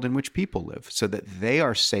the world in which people live, so that they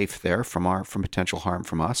are safe there from potential harm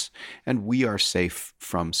from us, and we are safe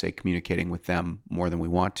from, say, communicating with them more than we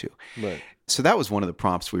want to. Right. So that was one of the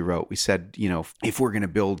prompts we wrote. We said, if we're going to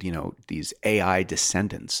build, these AI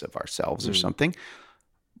descendants of ourselves or something,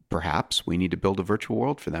 perhaps we need to build a virtual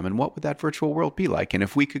world for them. And what would that virtual world be like? And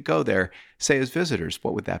if we could go there, say, as visitors,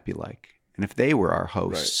 what would that be like? And if they were our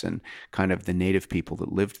hosts and kind of the native people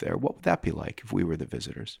that lived there, what would that be like if we were the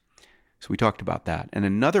visitors? So we talked about that. And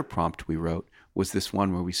another prompt we wrote was this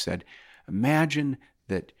one where we said, imagine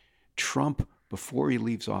that Trump, before he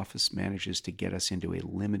leaves office, manages to get us into a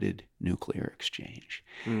limited nuclear exchange.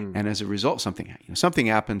 And as a result, something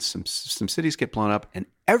happens, some cities get blown up, and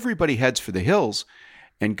everybody heads for the hills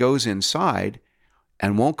and goes inside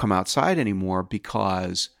and won't come outside anymore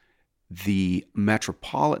because the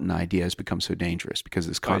metropolitan idea has become so dangerous because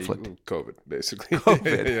of this conflict. COVID, basically.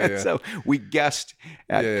 COVID. Yeah. So we guessed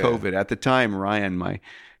at COVID. At the time, Ryan, my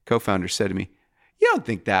co-founder, said to me, you don't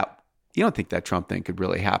think that Trump thing could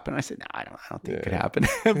really happen? I said, no, I don't think it could happen.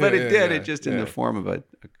 But it did. It just in the form of a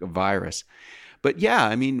virus. But yeah,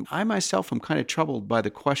 I mean, I myself am kind of troubled by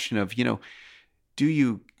the question of, do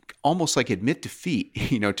you almost like admit defeat,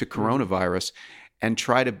 to coronavirus and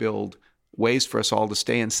try to build ways for us all to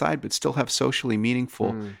stay inside but still have socially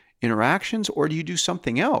meaningful interactions? Or do you do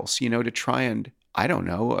something else, to try and, I don't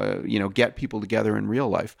know, get people together in real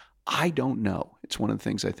life? I don't know. It's one of the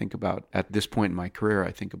things I think about at this point in my career.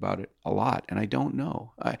 I think about it a lot, and I don't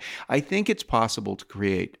know. I think it's possible to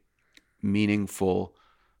create meaningful,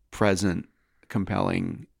 present,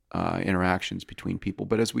 compelling interactions between people.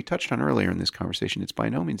 But as we touched on earlier in this conversation, it's by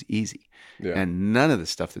no means easy. Yeah. And none of the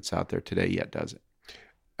stuff that's out there today yet does it.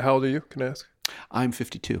 How old are you, can I ask? I'm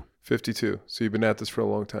 52. 52. So you've been at this for a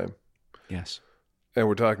long time. Yes. And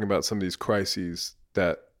we're talking about some of these crises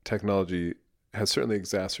that technology has certainly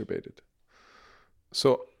exacerbated.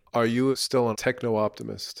 So are you still a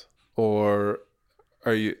techno-optimist? Or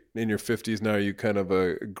are you in your 50s now? Are you kind of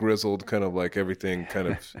a grizzled, kind of like everything kind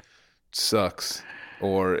of sucks?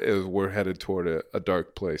 Or we're headed toward a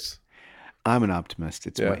dark place? I'm an optimist.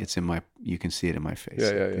 It's in my, you can see it in my face. Yeah.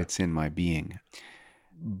 It's in my being.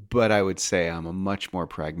 But I would say I'm a much more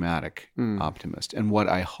pragmatic optimist. And what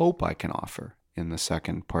I hope I can offer in the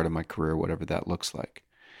second part of my career, whatever that looks like,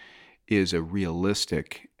 is a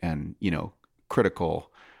realistic and, critical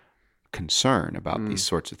concern about these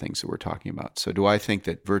sorts of things that we're talking about. So do I think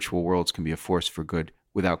that virtual worlds can be a force for good?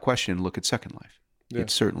 Without question, look at Second Life. Yeah. It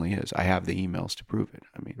certainly is. I have the emails to prove it.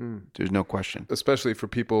 I mean, there's no question. Especially for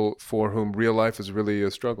people for whom real life is really a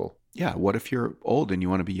struggle. Yeah. What if you're old and you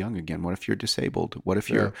want to be young again? What if you're disabled? What if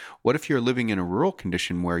you're living in a rural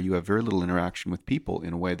condition where you have very little interaction with people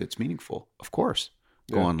in a way that's meaningful? Of course,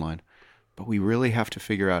 go online. But we really have to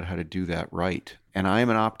figure out how to do that right. And I am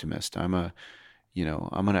an optimist. I'm going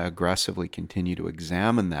to aggressively continue to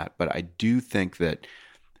examine that. But I do think that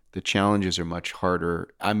the challenges are much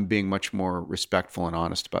harder. I'm being much more respectful and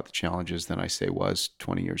honest about the challenges than I say was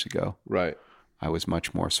 20 years ago. Right. I was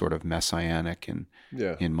much more sort of messianic and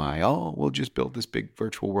in my, we'll just build this big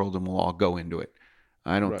virtual world and we'll all go into it.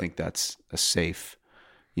 I don't think that's a safe,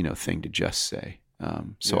 thing to just say.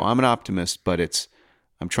 So I'm an optimist, but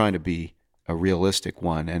I'm trying to be a realistic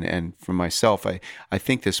one. And for myself, I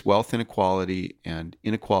think this wealth inequality and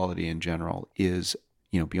inequality in general is,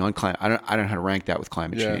 beyond climate. I don't know how to rank that with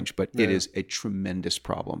climate change, but it is a tremendous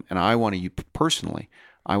problem. And I want to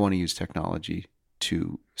use technology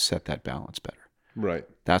to set that balance better. Right.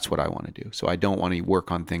 That's what I want to do. So I don't want to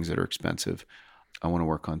work on things that are expensive. I want to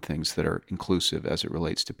work on things that are inclusive as it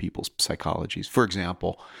relates to people's psychologies. For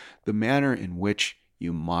example, the manner in which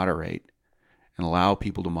you moderate and allow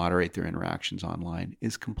people to moderate their interactions online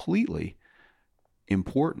is completely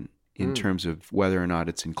important in terms of whether or not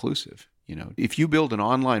it's inclusive. If you build an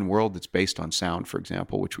online world that's based on sound, for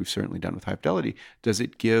example, which we've certainly done with High Fidelity, does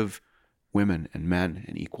it give women and men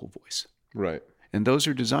an equal voice? Right. And those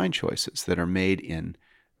are design choices that are made in,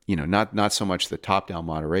 not so much the top-down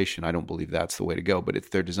moderation. I don't believe that's the way to go, but it's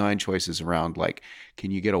their design choices around like,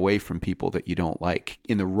 can you get away from people that you don't like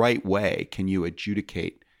in the right way? Can you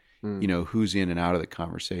adjudicate, who's in and out of the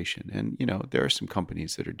conversation? And, there are some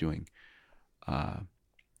companies that are doing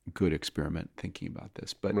good experiment thinking about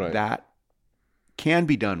this, but that can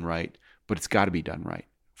be done right, but it's got to be done right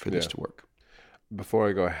for this to work. Before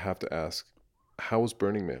I go, I have to ask, how was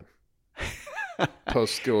Burning Man?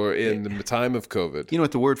 Post or in the time of COVID? You know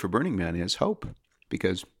what the word for Burning Man is? Hope.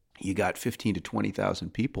 Because you got 15 to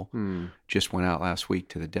 20,000 people just went out last week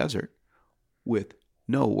to the desert with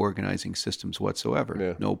no organizing systems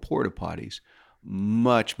whatsoever, no porta potties,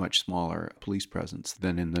 much, much smaller police presence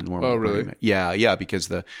than in the normal Burning Man. Yeah,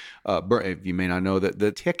 because you may not know that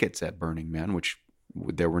the tickets at Burning Man, which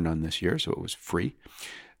there were none this year, so it was free.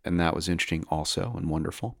 And that was interesting also and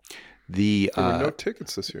wonderful. There were no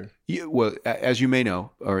tickets this year. Well, as you may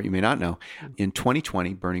know, or you may not know, in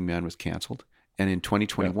 2020, Burning Man was canceled. And in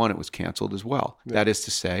 2021, it was canceled as well. Yeah. That is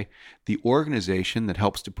to say, the organization that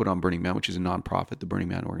helps to put on Burning Man, which is a nonprofit, the Burning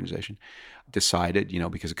Man organization, decided,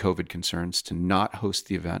 because of COVID concerns, to not host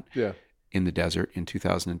the event in the desert in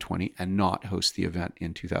 2020 and not host the event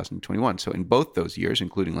in 2021. So in both those years,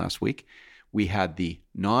 including last week, we had the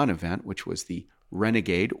non-event, which was the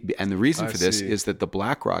Renegade. And the reason for this is that the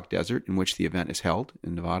Black Rock Desert, in which the event is held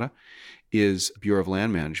in Nevada, is Bureau of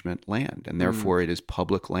Land Management land, and therefore it is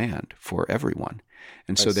public land for everyone.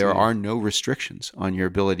 And so there are no restrictions on your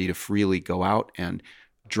ability to freely go out and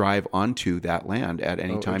drive onto that land at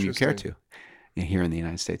any time you care to here in the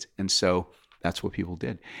United States. And so that's what people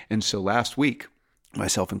did. And so last week,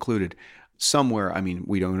 myself included, somewhere,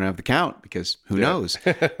 we don't have the count because who knows,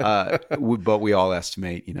 but we all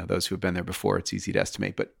estimate, those who have been there before, it's easy to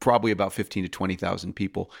estimate, but probably about 15 to 20,000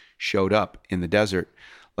 people showed up in the desert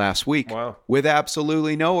last week with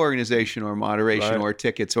absolutely no organization or moderation or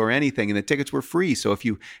tickets or anything. And the tickets were free. So if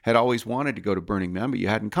you had always wanted to go to Burning Man, but you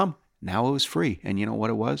hadn't come, now it was free. And you know what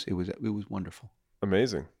it was? It was wonderful.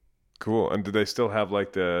 Amazing. Cool. And do they still have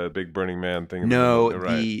like the big Burning Man thing? No,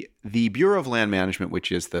 the Bureau of Land Management,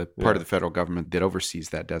 which is the part of the federal government that oversees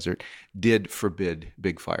that desert, did forbid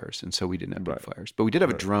big fires. And so we didn't have big fires. But we did have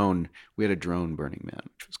a drone. We had a drone Burning Man,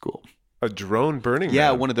 which was cool. A drone Burning Man?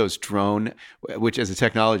 Yeah, one of those drone, which as a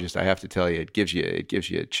technologist, I have to tell you, it gives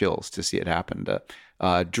you chills to see it happen.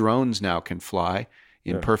 Drones now can fly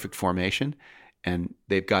in perfect formation. And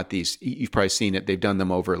they've got these, you've probably seen it, they've done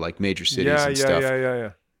them over like major cities and stuff.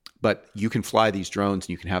 Yeah. But you can fly these drones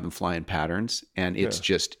and you can have them fly in patterns. And it's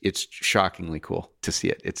it's shockingly cool to see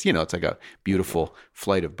it. It's, it's like a beautiful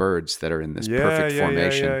flight of birds that are in this perfect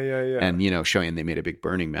formation. And, showing they made a big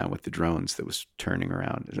Burning Man with the drones that was turning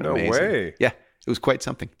around. It was amazing. Way. Yeah. It was quite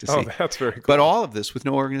something to see. Oh, that's very cool. But all of this with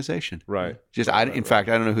no organization. Right. In fact,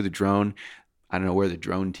 I don't know I don't know where the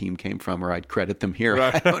drone team came from, or I'd credit them here.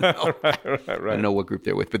 Right. I don't know. I don't know what group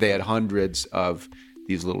they're with, but they had hundreds of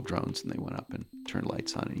these little drones, and they went up and turned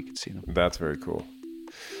lights on, and you could see them. That's very cool.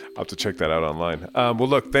 I'll have to check that out online. Well,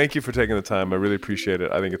 look, thank you for taking the time. I really appreciate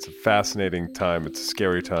it. I think it's a fascinating time. It's a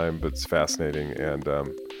scary time, but it's fascinating, and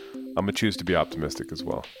I'm going to choose to be optimistic as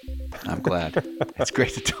well. I'm glad. It's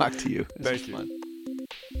great to talk to you. Thank you. Fun.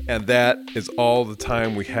 And that is all the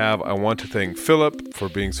time we have. I want to thank Philip for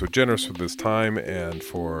being so generous with his time and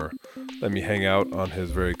for letting me hang out on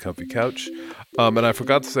his very comfy couch. And I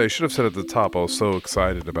forgot to say, I should have said at the top, I was so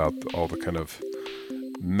excited about all the kind of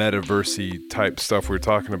metaversy type stuff we were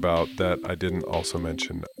talking about that I didn't also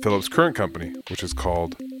mention Philip's current company, which is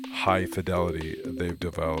called High Fidelity. They've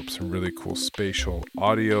developed some really cool spatial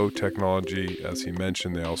audio technology. As he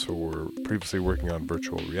mentioned, they also were previously working on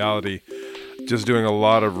virtual reality, just doing a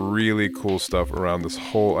lot of really cool stuff around this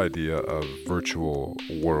whole idea of virtual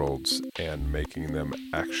worlds and making them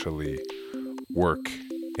actually work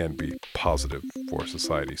and be positive for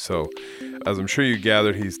society. So, as I'm sure you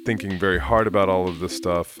gathered, he's thinking very hard about all of this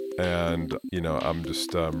stuff. And, I'm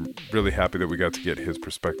just really happy that we got to get his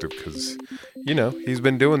perspective because, he's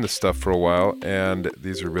been doing this stuff for a while. And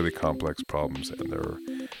these are really complex problems and they're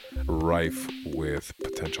rife with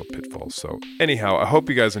potential pitfalls. So anyhow, I hope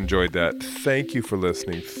you guys enjoyed that. Thank you for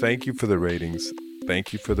listening. Thank you for the ratings.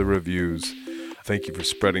 Thank you for the reviews. Thank you for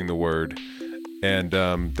spreading the word. And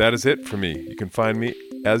that is it for me. You can find me,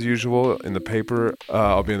 as usual, in the paper.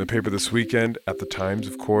 I'll be in the paper this weekend at The Times,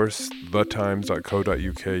 of course, thetimes.co.uk.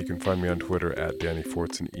 You can find me on Twitter at Danny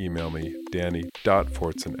Fortson. Email me,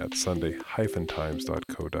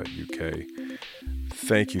 danny.fortson@sunday-times.co.uk.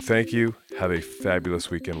 Thank you. Have a fabulous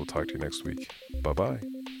weekend. We'll talk to you next week. Bye-bye.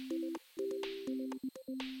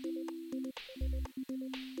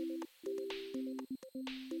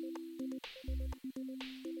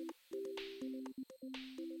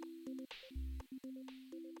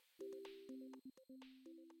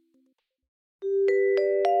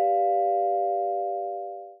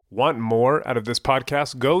 Want more out of this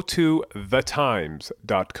podcast? Go to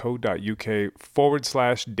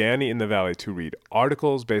thetimes.co.uk/Danny in the Valley to read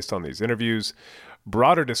articles based on these interviews,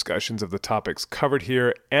 broader discussions of the topics covered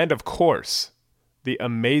here, and of course, the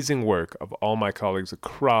amazing work of all my colleagues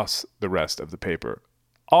across the rest of the paper,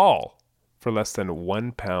 all for less than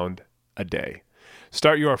 £1 a day.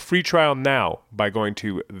 Start your free trial now by going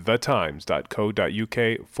to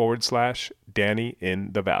thetimes.co.uk/Danny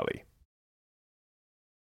in the Valley.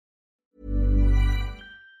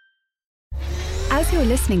 As you're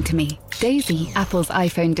listening to me, Daisy, Apple's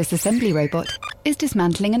iPhone disassembly robot, is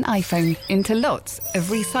dismantling an iPhone into lots of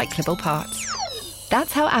recyclable parts.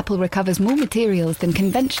 That's how Apple recovers more materials than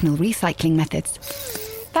conventional recycling methods.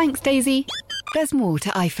 Thanks, Daisy. There's more to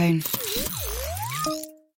iPhone.